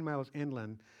 16 miles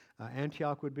inland.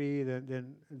 Antioch would be,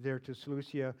 then there to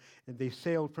Seleucia, and they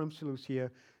sailed from Seleucia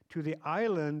to the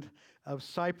island of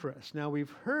Cyprus. Now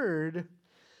we've heard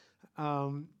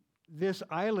this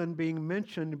island being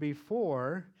mentioned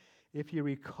before. If you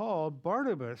recall,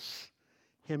 Barnabas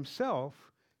himself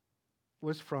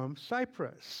was from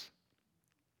Cyprus.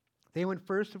 They went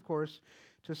first, of course,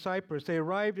 to Cyprus. They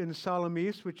arrived in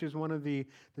Salamis, which is one of the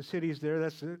cities there.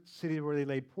 That's the city where they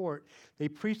laid port. They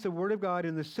preached the word of God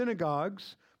in the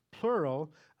synagogues,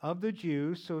 plural, of the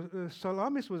Jews. So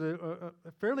Salamis was a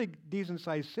fairly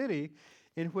decent-sized city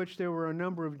in which there were a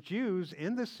number of Jews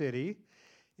in the city,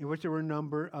 in which there were a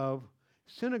number of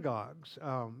synagogues.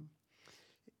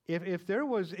 If there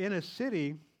was in a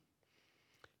city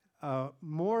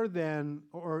more than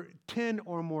or 10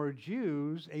 or more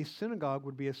Jews, a synagogue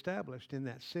would be established in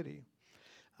that city.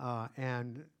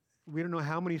 And we don't know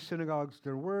how many synagogues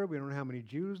there were. We don't know how many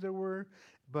Jews there were.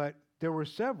 But there were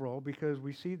several, because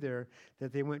we see there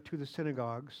that they went to the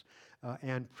synagogues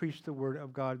and preached the word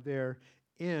of God there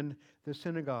in the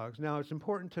synagogues. Now, it's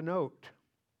important to note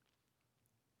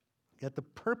that the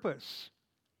purpose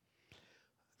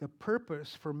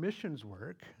for missions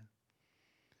work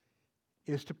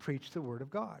is to preach the word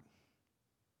of God.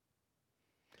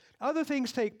 Other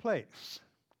things take place.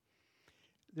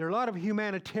 There are a lot of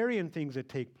humanitarian things that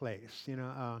take place.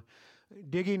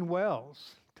 Digging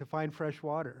wells to find fresh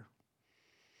water,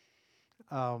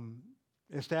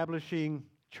 establishing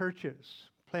churches,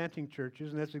 planting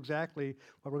churches, and that's exactly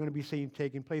what we're going to be seeing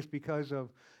taking place, because of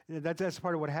that's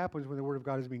part of what happens when the word of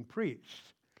God is being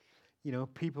preached.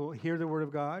 People hear the word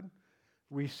of God,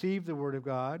 receive the word of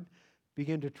God,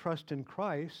 begin to trust in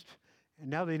Christ, and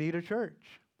now they need a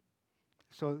church.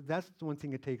 So that's the one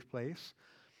thing that takes place.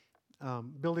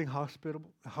 Building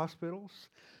hospitals.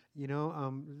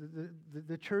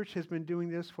 The church has been doing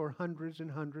this for hundreds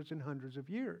and hundreds and hundreds of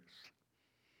years.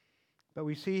 But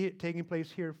we see it taking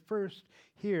place here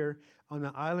on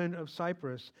the island of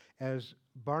Cyprus, as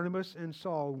Barnabas and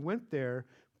Saul went there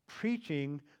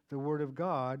preaching the word of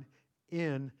God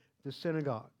in the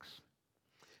synagogues.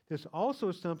 There's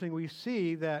also something we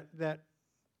see that the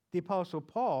Apostle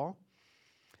Paul,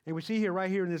 and we see here right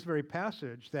here in this very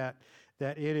passage that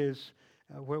it is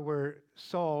where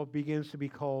Saul begins to be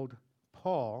called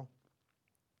Paul.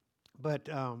 But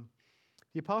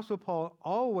the Apostle Paul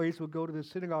always will go to the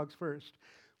synagogues first.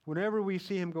 Whenever we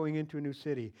see him going into a new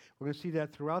city, we're going to see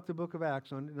that throughout the book of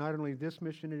Acts, on not only this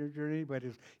missionary journey, but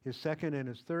his second and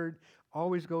his third,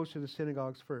 always goes to the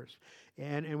synagogues first.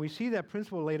 And we see that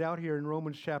principle laid out here in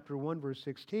Romans chapter 1, verse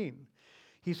 16.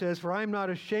 He says, "For I am not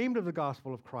ashamed of the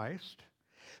gospel of Christ,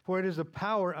 for it is the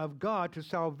power of God to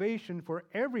salvation for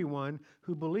everyone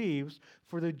who believes,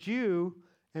 for the Jew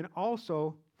and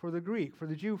also for the Greek." For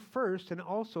the Jew first and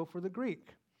also for the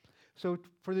Greek. So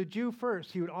for the Jew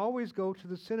first, he would always go to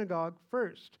the synagogue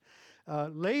first.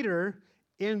 Later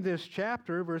in this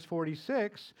chapter, verse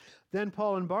 46, then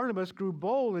Paul and Barnabas grew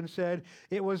bold and said,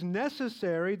 "It was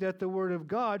necessary that the word of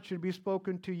God should be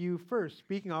spoken to you first,"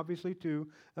 speaking obviously to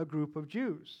a group of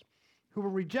Jews who were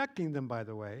rejecting them, by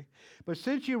the way. "But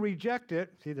since you reject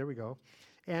it," see, there we go,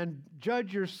 "and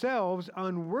judge yourselves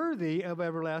unworthy of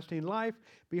everlasting life,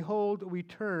 behold, we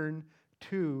turn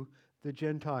to the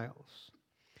Gentiles."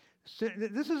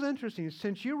 This is interesting.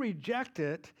 "Since you reject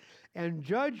it and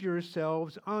judge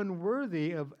yourselves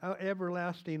unworthy of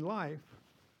everlasting life."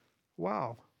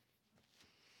 Wow.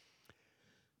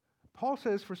 Paul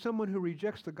says for someone who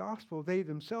rejects the gospel, they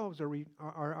themselves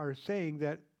are saying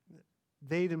that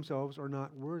they themselves are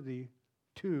not worthy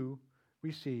to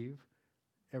receive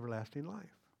everlasting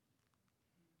life.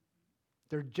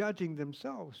 They're judging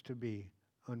themselves to be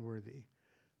unworthy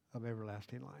of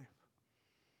everlasting life.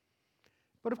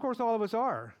 But of course, all of us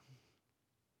are.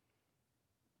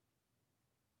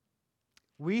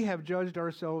 We have judged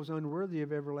ourselves unworthy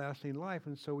of everlasting life,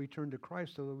 and so we turn to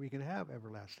Christ so that we can have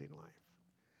everlasting life.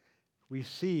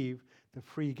 Receive the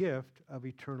free gift of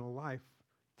eternal life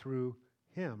through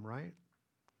Him, right?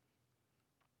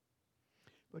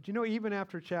 But you know, even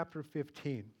after chapter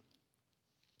 15,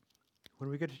 when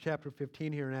we get to chapter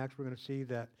 15 here in Acts, we're going to see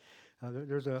that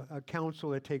there's a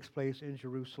council that takes place in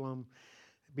Jerusalem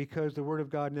because the Word of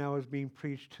God now is being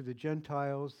preached to the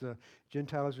Gentiles. The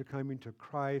Gentiles are coming to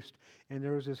Christ. And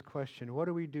there was this question, what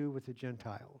do we do with the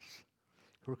Gentiles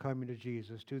who are coming to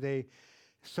Jesus? Do they,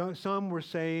 some were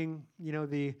saying, you know,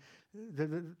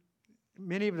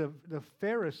 many of the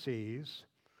Pharisees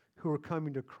who were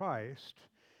coming to Christ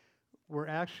were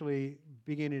actually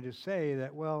beginning to say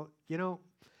that, well, you know,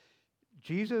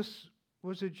 Jesus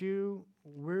was a Jew,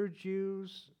 we're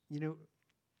Jews, you know,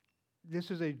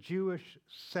 this is a Jewish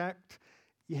sect.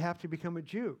 You have to become a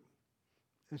Jew.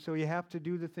 And so you have to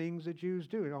do the things that Jews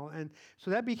do. And so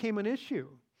that became an issue.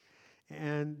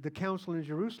 And the council in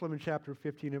Jerusalem in chapter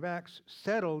 15 of Acts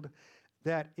settled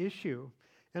that issue.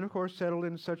 And of course, settled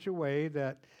in such a way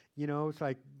that, you know, it's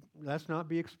like, let's not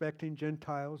be expecting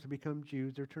Gentiles to become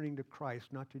Jews. They're turning to Christ,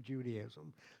 not to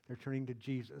Judaism. They're turning to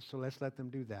Jesus. So let's let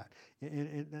them do that.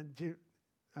 And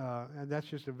that's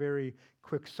just a very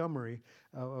quick summary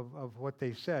of what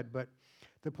they said. But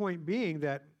the point being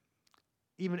that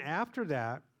even after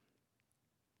that,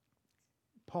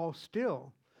 Paul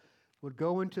still would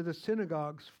go into the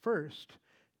synagogues first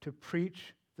to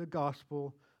preach the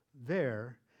gospel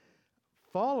there,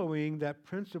 following that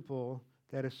principle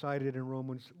that is cited in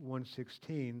Romans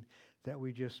 1:16 that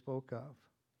we just spoke of.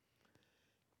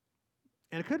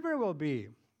 And it could very well be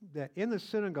that in the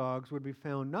synagogues would be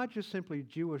found not just simply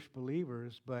Jewish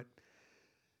believers, but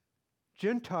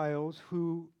Gentiles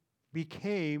who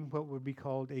became what would be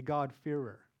called a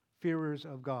God-fearer, fearers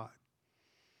of God,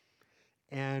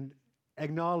 and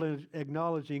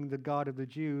acknowledging the God of the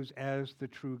Jews as the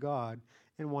true God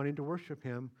and wanting to worship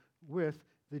Him with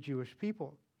the Jewish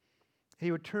people.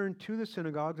 He would turn to the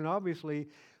synagogues, and obviously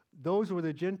those were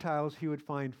the Gentiles he would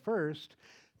find first,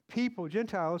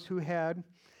 Gentiles who had,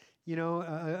 you know,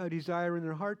 a desire in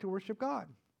their heart to worship God.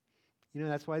 You know,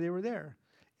 that's why they were there.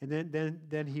 And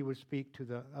then he would speak to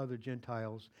the other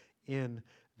Gentiles in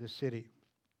the city.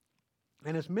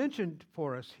 And it's mentioned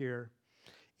for us here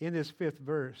in this 5th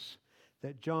verse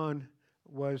that John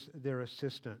was their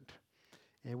assistant.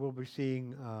 And we'll be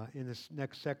seeing in this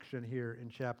next section here in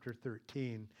chapter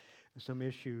 13 some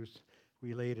issues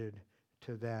related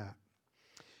to that.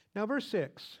 Now, verse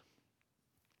 6.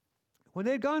 When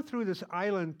they had gone through this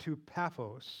island to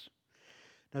Paphos,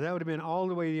 now that would have been all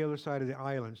the way to the other side of the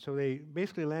island. So they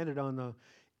basically landed on the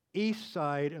east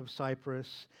side of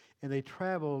Cyprus, and they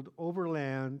traveled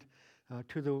overland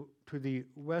to the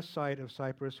west side of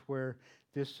Cyprus, where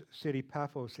this city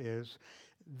Paphos is.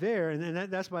 There,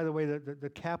 and that's, by the way,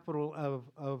 the capital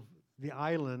of the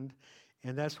island,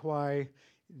 and that's why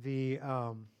the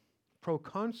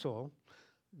proconsul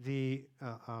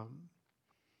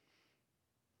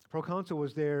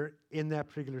was there in that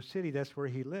particular city. That's where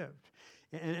he lived.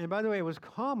 And by the way, it was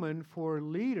common for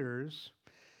leaders,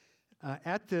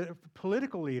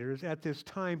 political leaders at this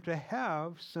time, to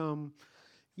have some,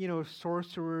 you know,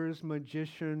 sorcerers,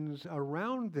 magicians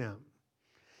around them.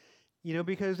 You know,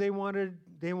 because they wanted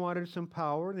some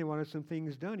power, and they wanted some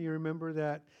things done. You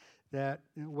remember that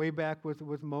way back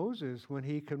with Moses, when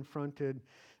he confronted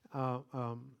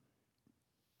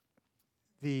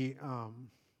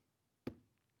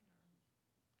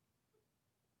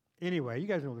anyway, you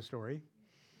guys know the story.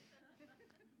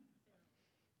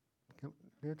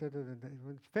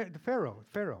 The Pharaoh,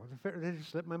 that just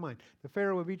slipped my mind. The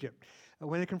Pharaoh of Egypt.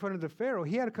 When they confronted the Pharaoh,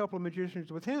 he had a couple of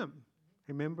magicians with him.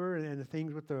 Remember, and the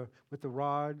things with the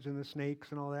rods and the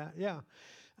snakes and all that. Yeah.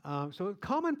 So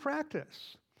common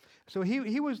practice. So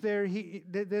he was there.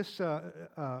 This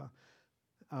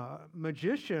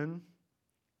magician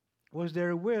was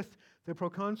there with the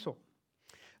proconsul.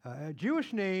 A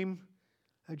Jewish whose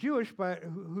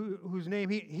name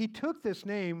he took this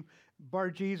name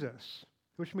Bar-Jesus,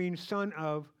 which means son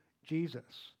of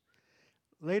Jesus.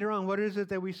 Later on, what is it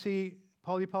that we see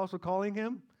Paul the Apostle calling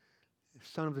him?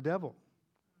 Son of the devil.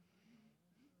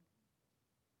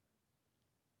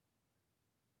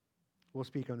 We'll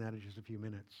speak on that in just a few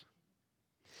minutes.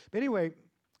 But anyway,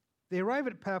 they arrive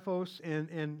at Paphos,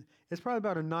 and It's probably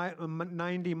about a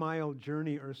 90-mile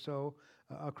journey or so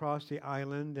across the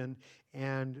island,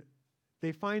 and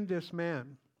they find this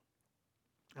man.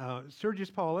 Sergius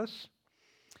Paulus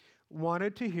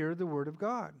wanted to hear the Word of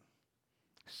God,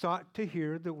 sought to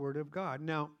hear the Word of God.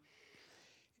 Now,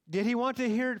 did he want to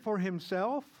hear it for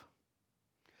himself,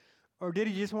 or did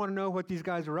he just want to know what these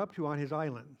guys are up to on his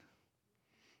island?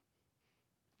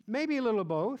 Maybe a little of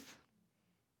both.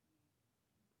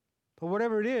 But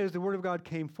whatever it is, the Word of God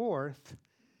came forth,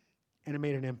 and it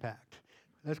made an impact.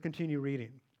 Let's continue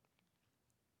reading.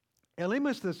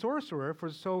 Elymas the sorcerer,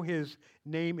 for so his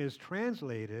name is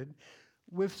translated,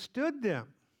 withstood them.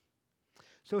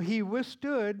 So he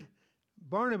withstood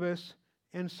Barnabas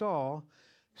and Saul,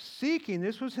 seeking,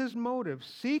 this was his motive,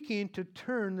 seeking to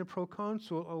turn the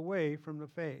proconsul away from the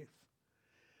faith.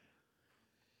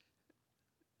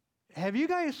 Have you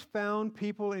guys found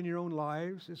people in your own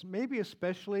lives, maybe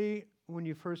especially when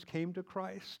you first came to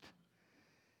Christ,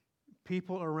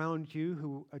 people around you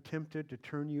who attempted to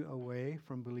turn you away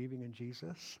from believing in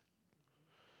Jesus?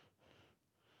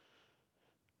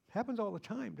 Happens all the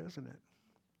time, doesn't it?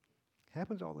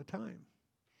 Happens all the time.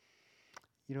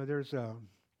 You know, there's a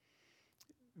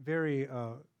very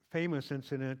famous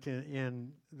incident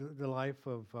in the life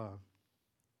of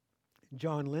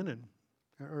John Lennon,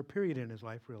 or a period in his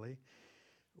life, really,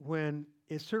 when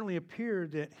it certainly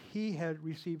appeared that he had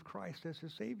received Christ as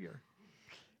his Savior.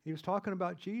 He was talking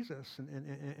about Jesus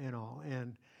and all,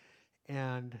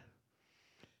 and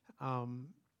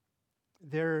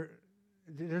there's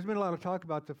been a lot of talk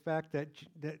about the fact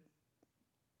that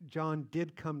John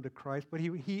did come to Christ, but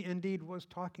he indeed was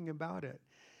talking about it.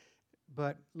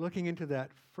 But looking into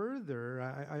that further,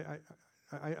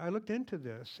 I looked into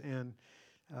this, and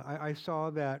I saw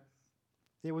that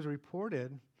it was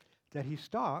reported that he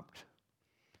stopped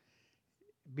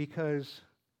because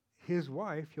his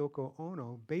wife, Yoko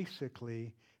Ono,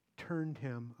 basically turned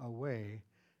him away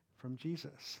from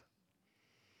Jesus.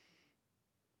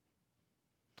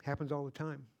 Happens all the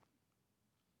time.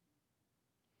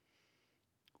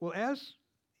 Well, as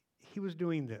he was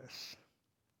doing this,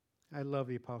 I love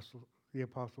the Apostle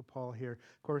Paul here.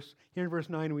 Of course, here in verse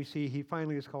 9 we see he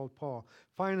finally is called Paul.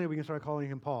 Finally, we can start calling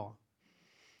him Paul.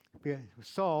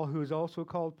 Saul, who is also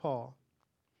called Paul,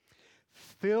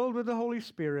 filled with the Holy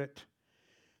Spirit,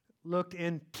 looked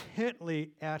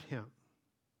intently at him.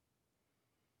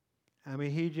 I mean,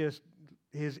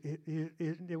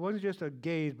 it wasn't just a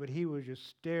gaze, but he was just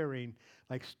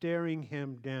staring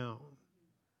him down.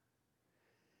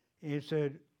 And it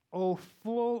said, "Oh,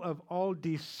 full of all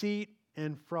deceit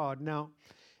and fraud." Now,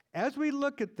 as we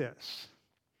look at this,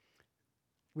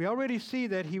 we already see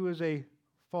that he was a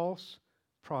false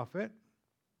prophet,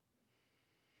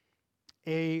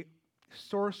 a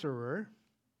sorcerer,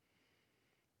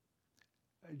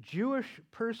 a Jewish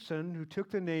person who took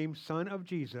the name Son of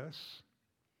Jesus,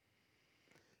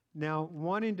 now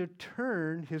wanting to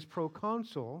turn his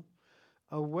proconsul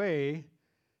away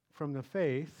from the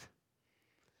faith.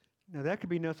 Now that could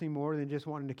be nothing more than just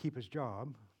wanting to keep his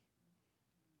job.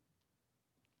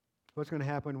 What's going to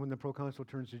happen when the proconsul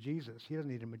turns to Jesus? He doesn't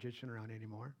need a magician around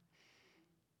anymore.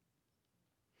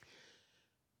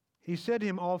 He said to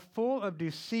him, "All full of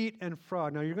deceit and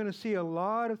fraud." Now you're going to see a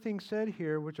lot of things said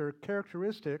here which are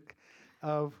characteristic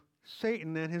of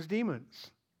Satan and his demons.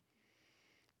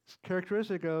 It's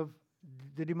characteristic of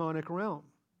the demonic realm.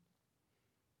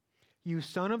 "You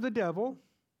son of the devil,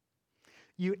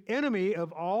 you enemy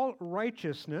of all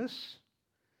righteousness,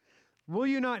 will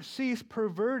you not cease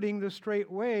perverting the straight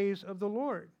ways of the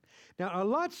Lord?" Now, a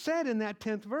lot said in that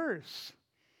 10th verse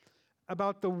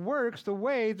about the works, the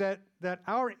way that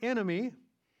our enemy,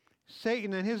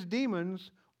 Satan and his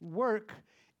demons, work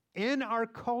in our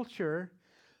culture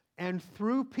and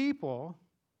through people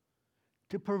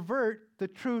to pervert the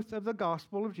truth of the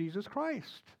gospel of Jesus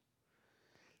Christ.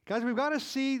 Guys, we've got to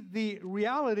see the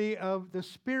reality of the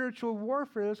spiritual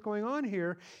warfare that's going on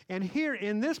here. And here,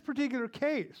 in this particular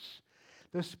case,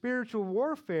 the spiritual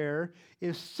warfare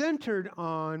is centered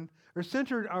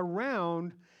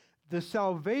around the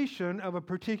salvation of a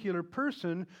particular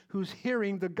person who's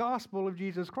hearing the gospel of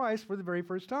Jesus Christ for the very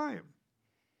first time.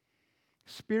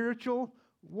 Spiritual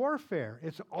warfare.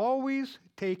 It's always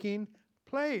taking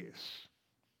place.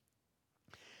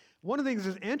 One of the things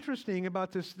that's interesting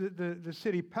about this, the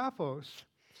city Paphos,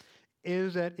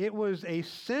 is that it was a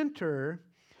center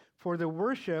for the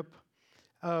worship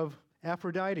of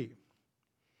Aphrodite.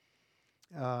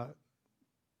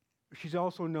 She's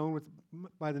also known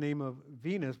by the name of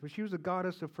Venus, but she was a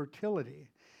goddess of fertility.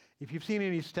 If you've seen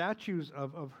any statues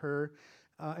of her,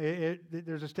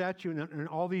 there's a statue and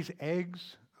all these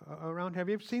eggs around. Have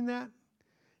you ever seen that?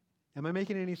 Am I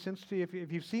making any sense to you?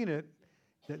 If you've seen it,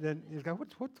 then you go,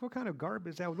 what kind of garb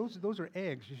is that? Well, those are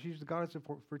eggs. She's the goddess of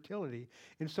fertility.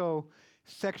 And so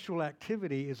sexual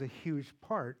activity is a huge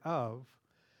part of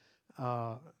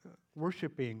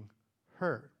worshiping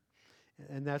her.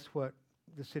 And that's what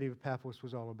the city of Paphos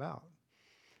was all about.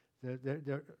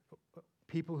 The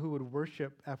people who would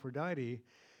worship Aphrodite,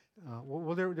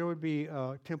 there would be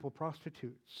temple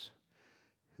prostitutes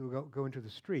who would go into the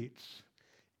streets,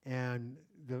 and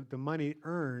the money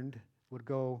earned would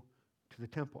go to the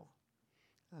temple.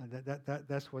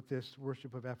 That's what this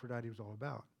worship of Aphrodite was all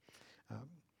about.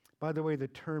 By the way, the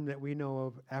term that we know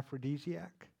of,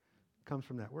 aphrodisiac, comes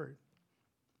from that word.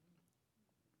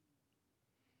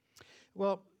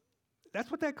 Well,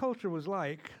 that's what that culture was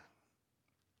like.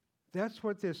 That's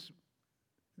what this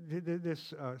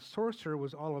sorcerer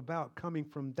was all about, coming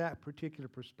from that particular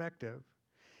perspective.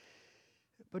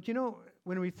 But you know,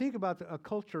 when we think about a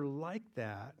culture like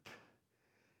that,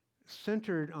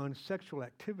 centered on sexual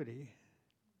activity,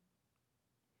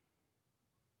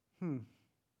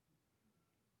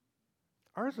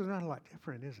 ours is not a lot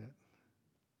different, is it?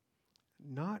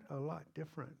 Not a lot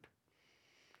different.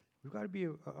 We've got to be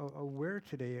aware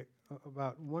today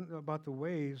about the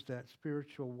ways that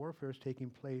spiritual warfare is taking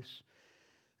place,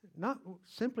 not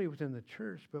simply within the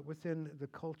church, but within the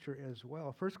culture as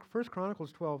well. First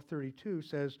Chronicles 12:32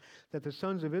 says that the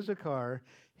sons of Issachar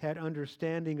had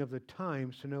understanding of the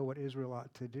times to know what Israel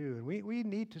ought to do. And we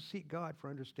need to seek God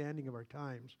for understanding of our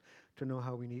times to know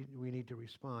how we need to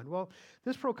respond. Well,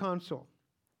 this proconsul,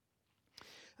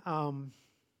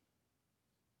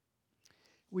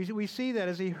 we see that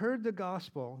as he heard the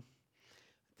gospel,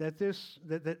 that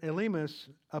Elymas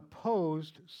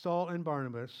opposed Saul and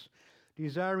Barnabas,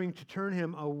 desiring to turn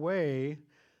him away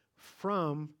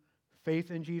from faith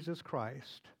in Jesus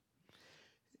Christ.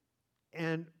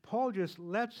 And Paul just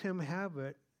lets him have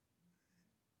it,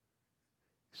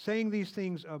 saying these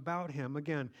things about him.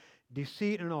 Again,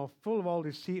 deceit and all, full of all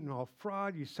deceit and all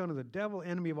fraud, you son of the devil,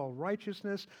 enemy of all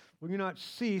righteousness, will you not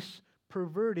cease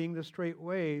perverting the straight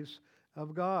ways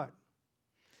of God?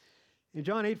 In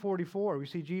John 8:44, we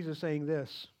see Jesus saying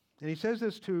this, and he says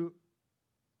this to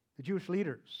the Jewish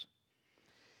leaders.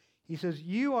 He says,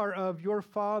 you are of your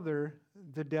father,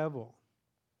 the devil,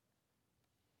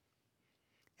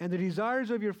 and the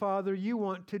desires of your father you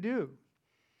want to do.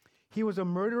 He was a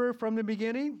murderer from the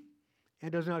beginning and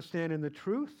does not stand in the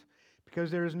truth, because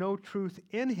there is no truth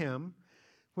in him.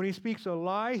 When he speaks a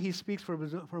lie, he speaks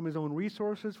from his own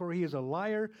resources, for he is a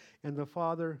liar and the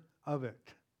father of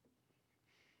it.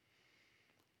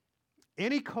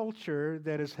 Any culture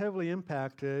that is heavily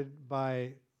impacted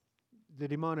by the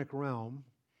demonic realm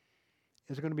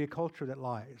is going to be a culture that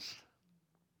lies.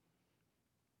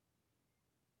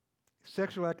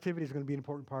 Sexual activity is going to be an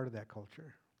important part of that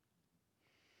culture.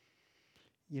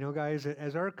 You know, guys,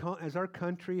 as our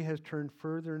country has turned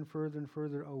further and further and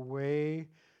further away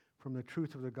from the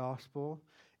truth of the gospel,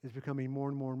 it's becoming more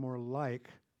and more and more like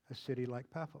a city like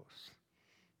Paphos,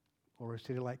 or a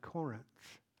city like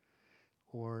Corinth,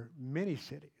 or many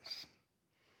cities.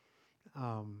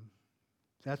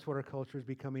 That's what our culture is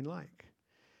becoming like.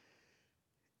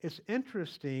 It's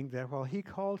interesting that while he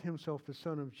called himself the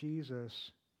son of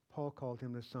Jesus, Paul called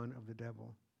him the son of the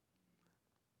devil.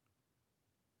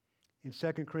 In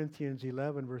 2 Corinthians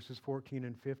 11, verses 14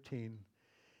 and 15,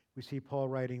 we see Paul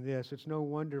writing this, it's no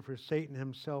wonder for Satan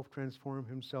himself transformed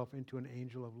himself into an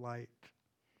angel of light.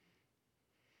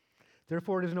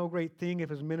 Therefore, it is no great thing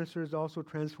if his ministers also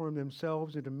transform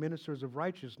themselves into ministers of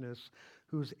righteousness,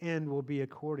 whose end will be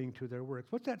according to their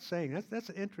works. What's that saying? That's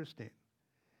interesting.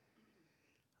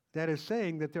 That is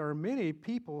saying that there are many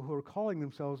people who are calling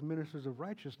themselves ministers of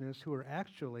righteousness who are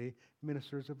actually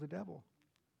ministers of the devil,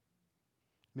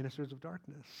 ministers of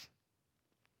darkness.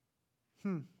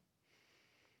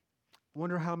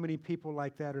 Wonder how many people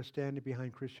like that are standing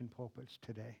behind Christian pulpits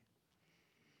today.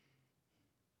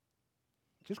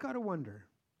 Just got to wonder.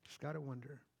 Just got to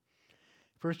wonder.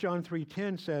 1 John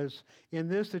 3:10 says, in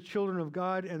this the children of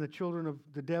God and the children of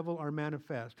the devil are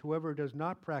manifest. Whoever does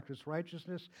not practice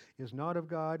righteousness is not of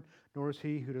God, nor is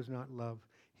he who does not love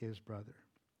his brother.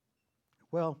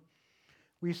 Well,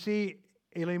 we see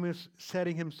Elymas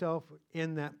setting himself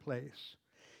in that place,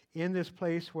 in this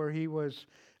place where he was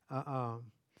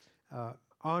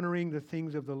honoring the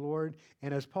things of the Lord,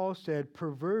 and as Paul said,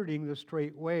 perverting the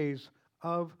straight ways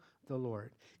of the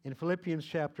Lord. In Philippians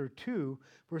chapter 2,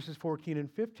 verses 14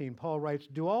 and 15, Paul writes,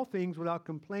 do all things without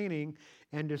complaining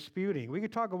and disputing. We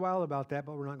could talk a while about that,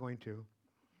 but we're not going to.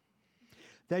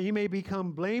 That you may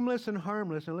become blameless and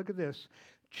harmless, and look at this,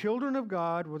 children of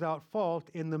God without fault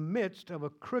in the midst of a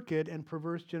crooked and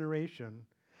perverse generation,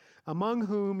 among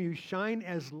whom you shine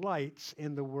as lights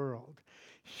in the world,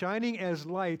 shining as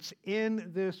lights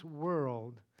in this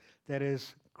world that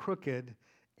is crooked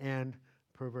and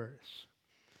perverse.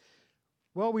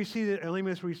 Well, we see that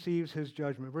Elymas receives his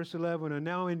judgment. Verse 11, and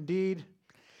now indeed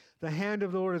the hand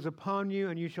of the Lord is upon you,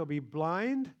 and you shall be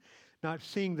blind, not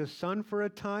seeing the sun for a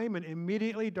time. And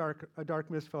immediately a dark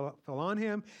mist fell on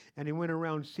him, and he went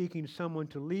around seeking someone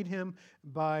to lead him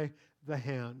by the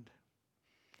hand.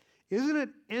 Isn't it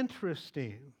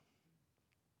interesting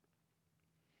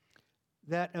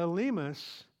that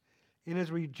Elymas, in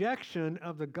his rejection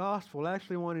of the gospel,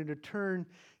 actually wanted to turn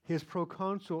his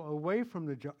proconsul away from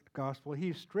the gospel,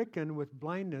 he's stricken with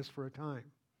blindness for a time.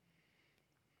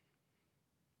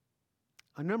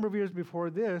 A number of years before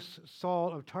this,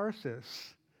 Saul of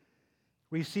Tarsus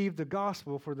received the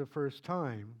gospel for the first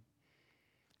time,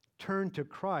 turned to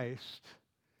Christ.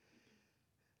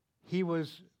 He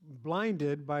was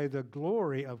blinded by the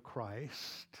glory of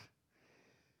Christ,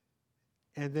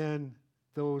 and then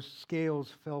those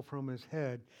scales fell from his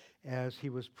head as he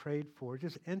was prayed for.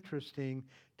 Just interesting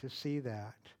to see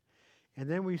that. And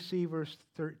then we see verse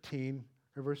 12.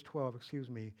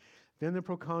 Then the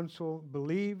proconsul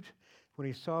believed when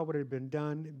he saw what had been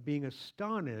done, being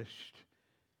astonished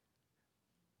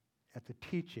at the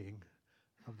teaching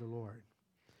of the Lord.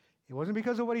 It wasn't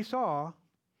because of what he saw,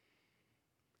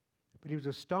 but he was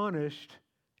astonished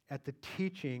at the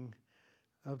teaching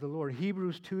of the Lord.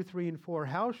 Hebrews 2, 3, and 4.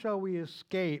 How shall we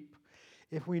escape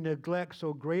if we neglect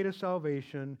so great a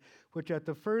salvation, which at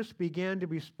the first began to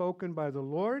be spoken by the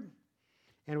Lord,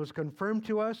 and was confirmed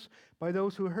to us by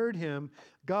those who heard him,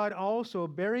 God also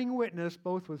bearing witness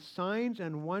both with signs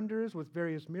and wonders, with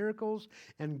various miracles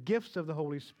and gifts of the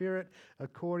Holy Spirit,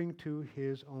 according to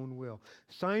his own will.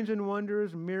 Signs and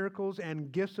wonders, miracles,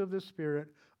 and gifts of the Spirit,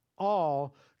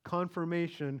 all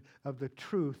confirmation of the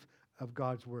truth of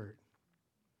God's word.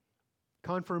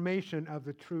 Confirmation of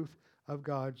the truth of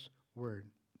God's word.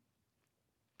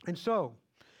 And so,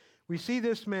 we see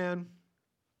this man,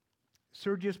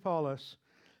 Sergius Paulus,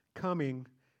 coming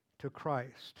to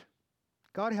Christ.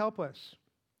 God help us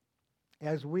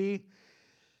as we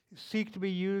seek to be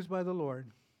used by the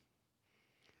Lord,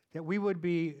 that we would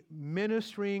be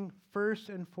ministering first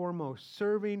and foremost,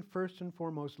 serving first and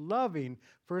foremost, loving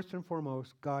first and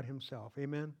foremost God himself.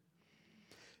 Amen?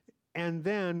 And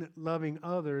then loving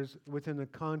others within the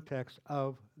context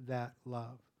of that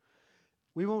love.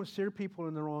 We won't steer people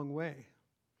in the wrong way.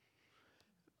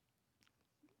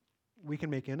 We can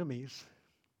make enemies.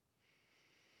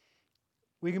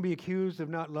 We can be accused of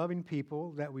not loving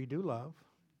people that we do love,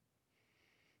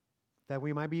 that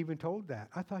we might be even told that.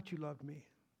 I thought you loved me.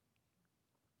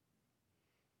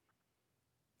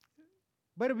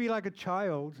 But it'd be like a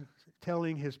child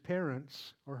telling his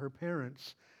parents or her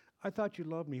parents, I thought you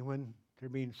loved me, when they're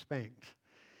being spanked,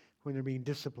 when they're being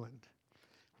disciplined,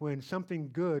 when something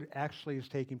good actually is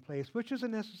taking place, which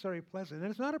isn't necessarily pleasant.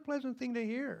 And it's not a pleasant thing to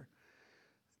hear,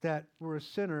 that we're a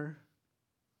sinner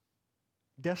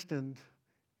destined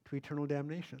to eternal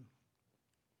damnation.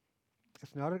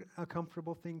 It's not a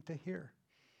comfortable thing to hear.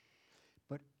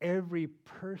 But every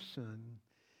person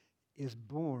is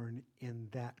born in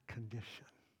that condition.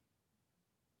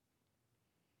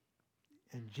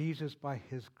 And Jesus, by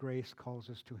his grace, calls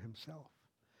us to himself.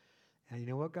 And you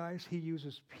know what, guys? He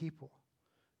uses people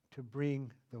to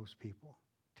bring those people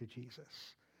to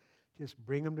Jesus. Just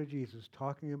bring them to Jesus,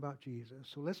 talking about Jesus.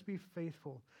 So let's be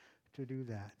faithful to do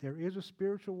that. There is a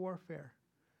spiritual warfare,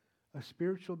 a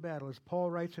spiritual battle. As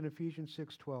Paul writes in Ephesians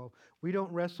 6:12, we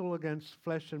don't wrestle against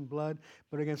flesh and blood,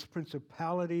 but against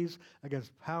principalities,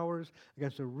 against powers,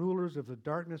 against the rulers of the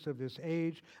darkness of this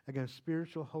age, against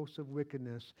spiritual hosts of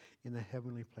wickedness in the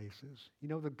heavenly places. You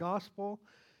know, the gospel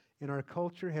in our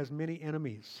culture has many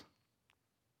enemies,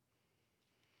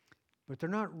 but they're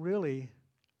not really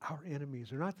our enemies.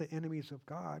 They're not the enemies of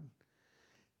God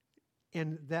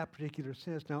in that particular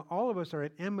sense. Now, all of us are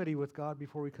at enmity with God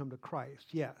before we come to Christ,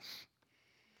 yes.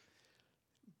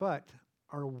 But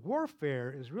our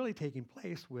warfare is really taking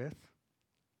place with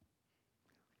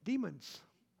demons.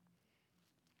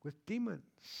 With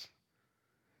demons.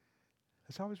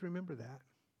 Let's always remember that.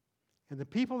 And the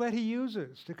people that he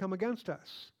uses to come against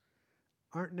us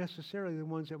aren't necessarily the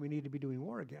ones that we need to be doing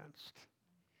war against.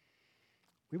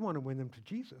 We want to win them to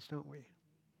Jesus, don't we?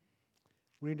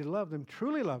 We need to love them,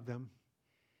 truly love them,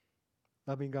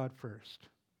 loving God first,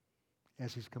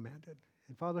 as he's commanded.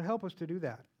 And Father, help us to do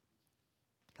that.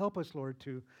 Help us, Lord,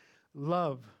 to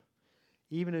love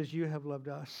even as you have loved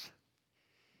us.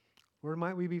 Lord,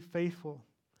 might we be faithful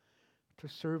to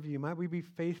serve you. Might we be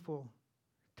faithful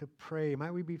to pray.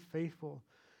 Might we be faithful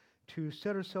to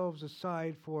set ourselves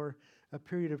aside for a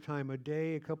period of time, a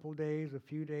day, a couple days, a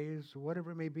few days,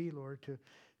 whatever it may be, Lord,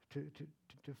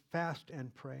 to fast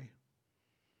and pray.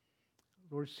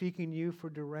 Lord, seeking you for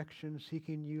direction,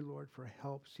 seeking you, Lord, for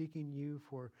help, seeking you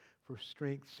for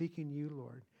strength, seeking you,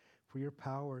 Lord, for your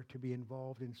power to be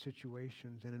involved in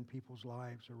situations and in people's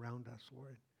lives around us,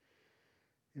 Lord.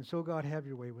 And so, God, have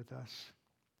your way with us.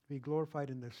 Be glorified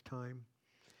in this time.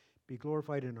 Be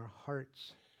glorified in our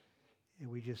hearts. And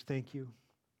we just thank you.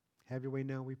 Have your way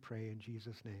now, we pray, in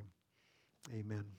Jesus' name. Amen.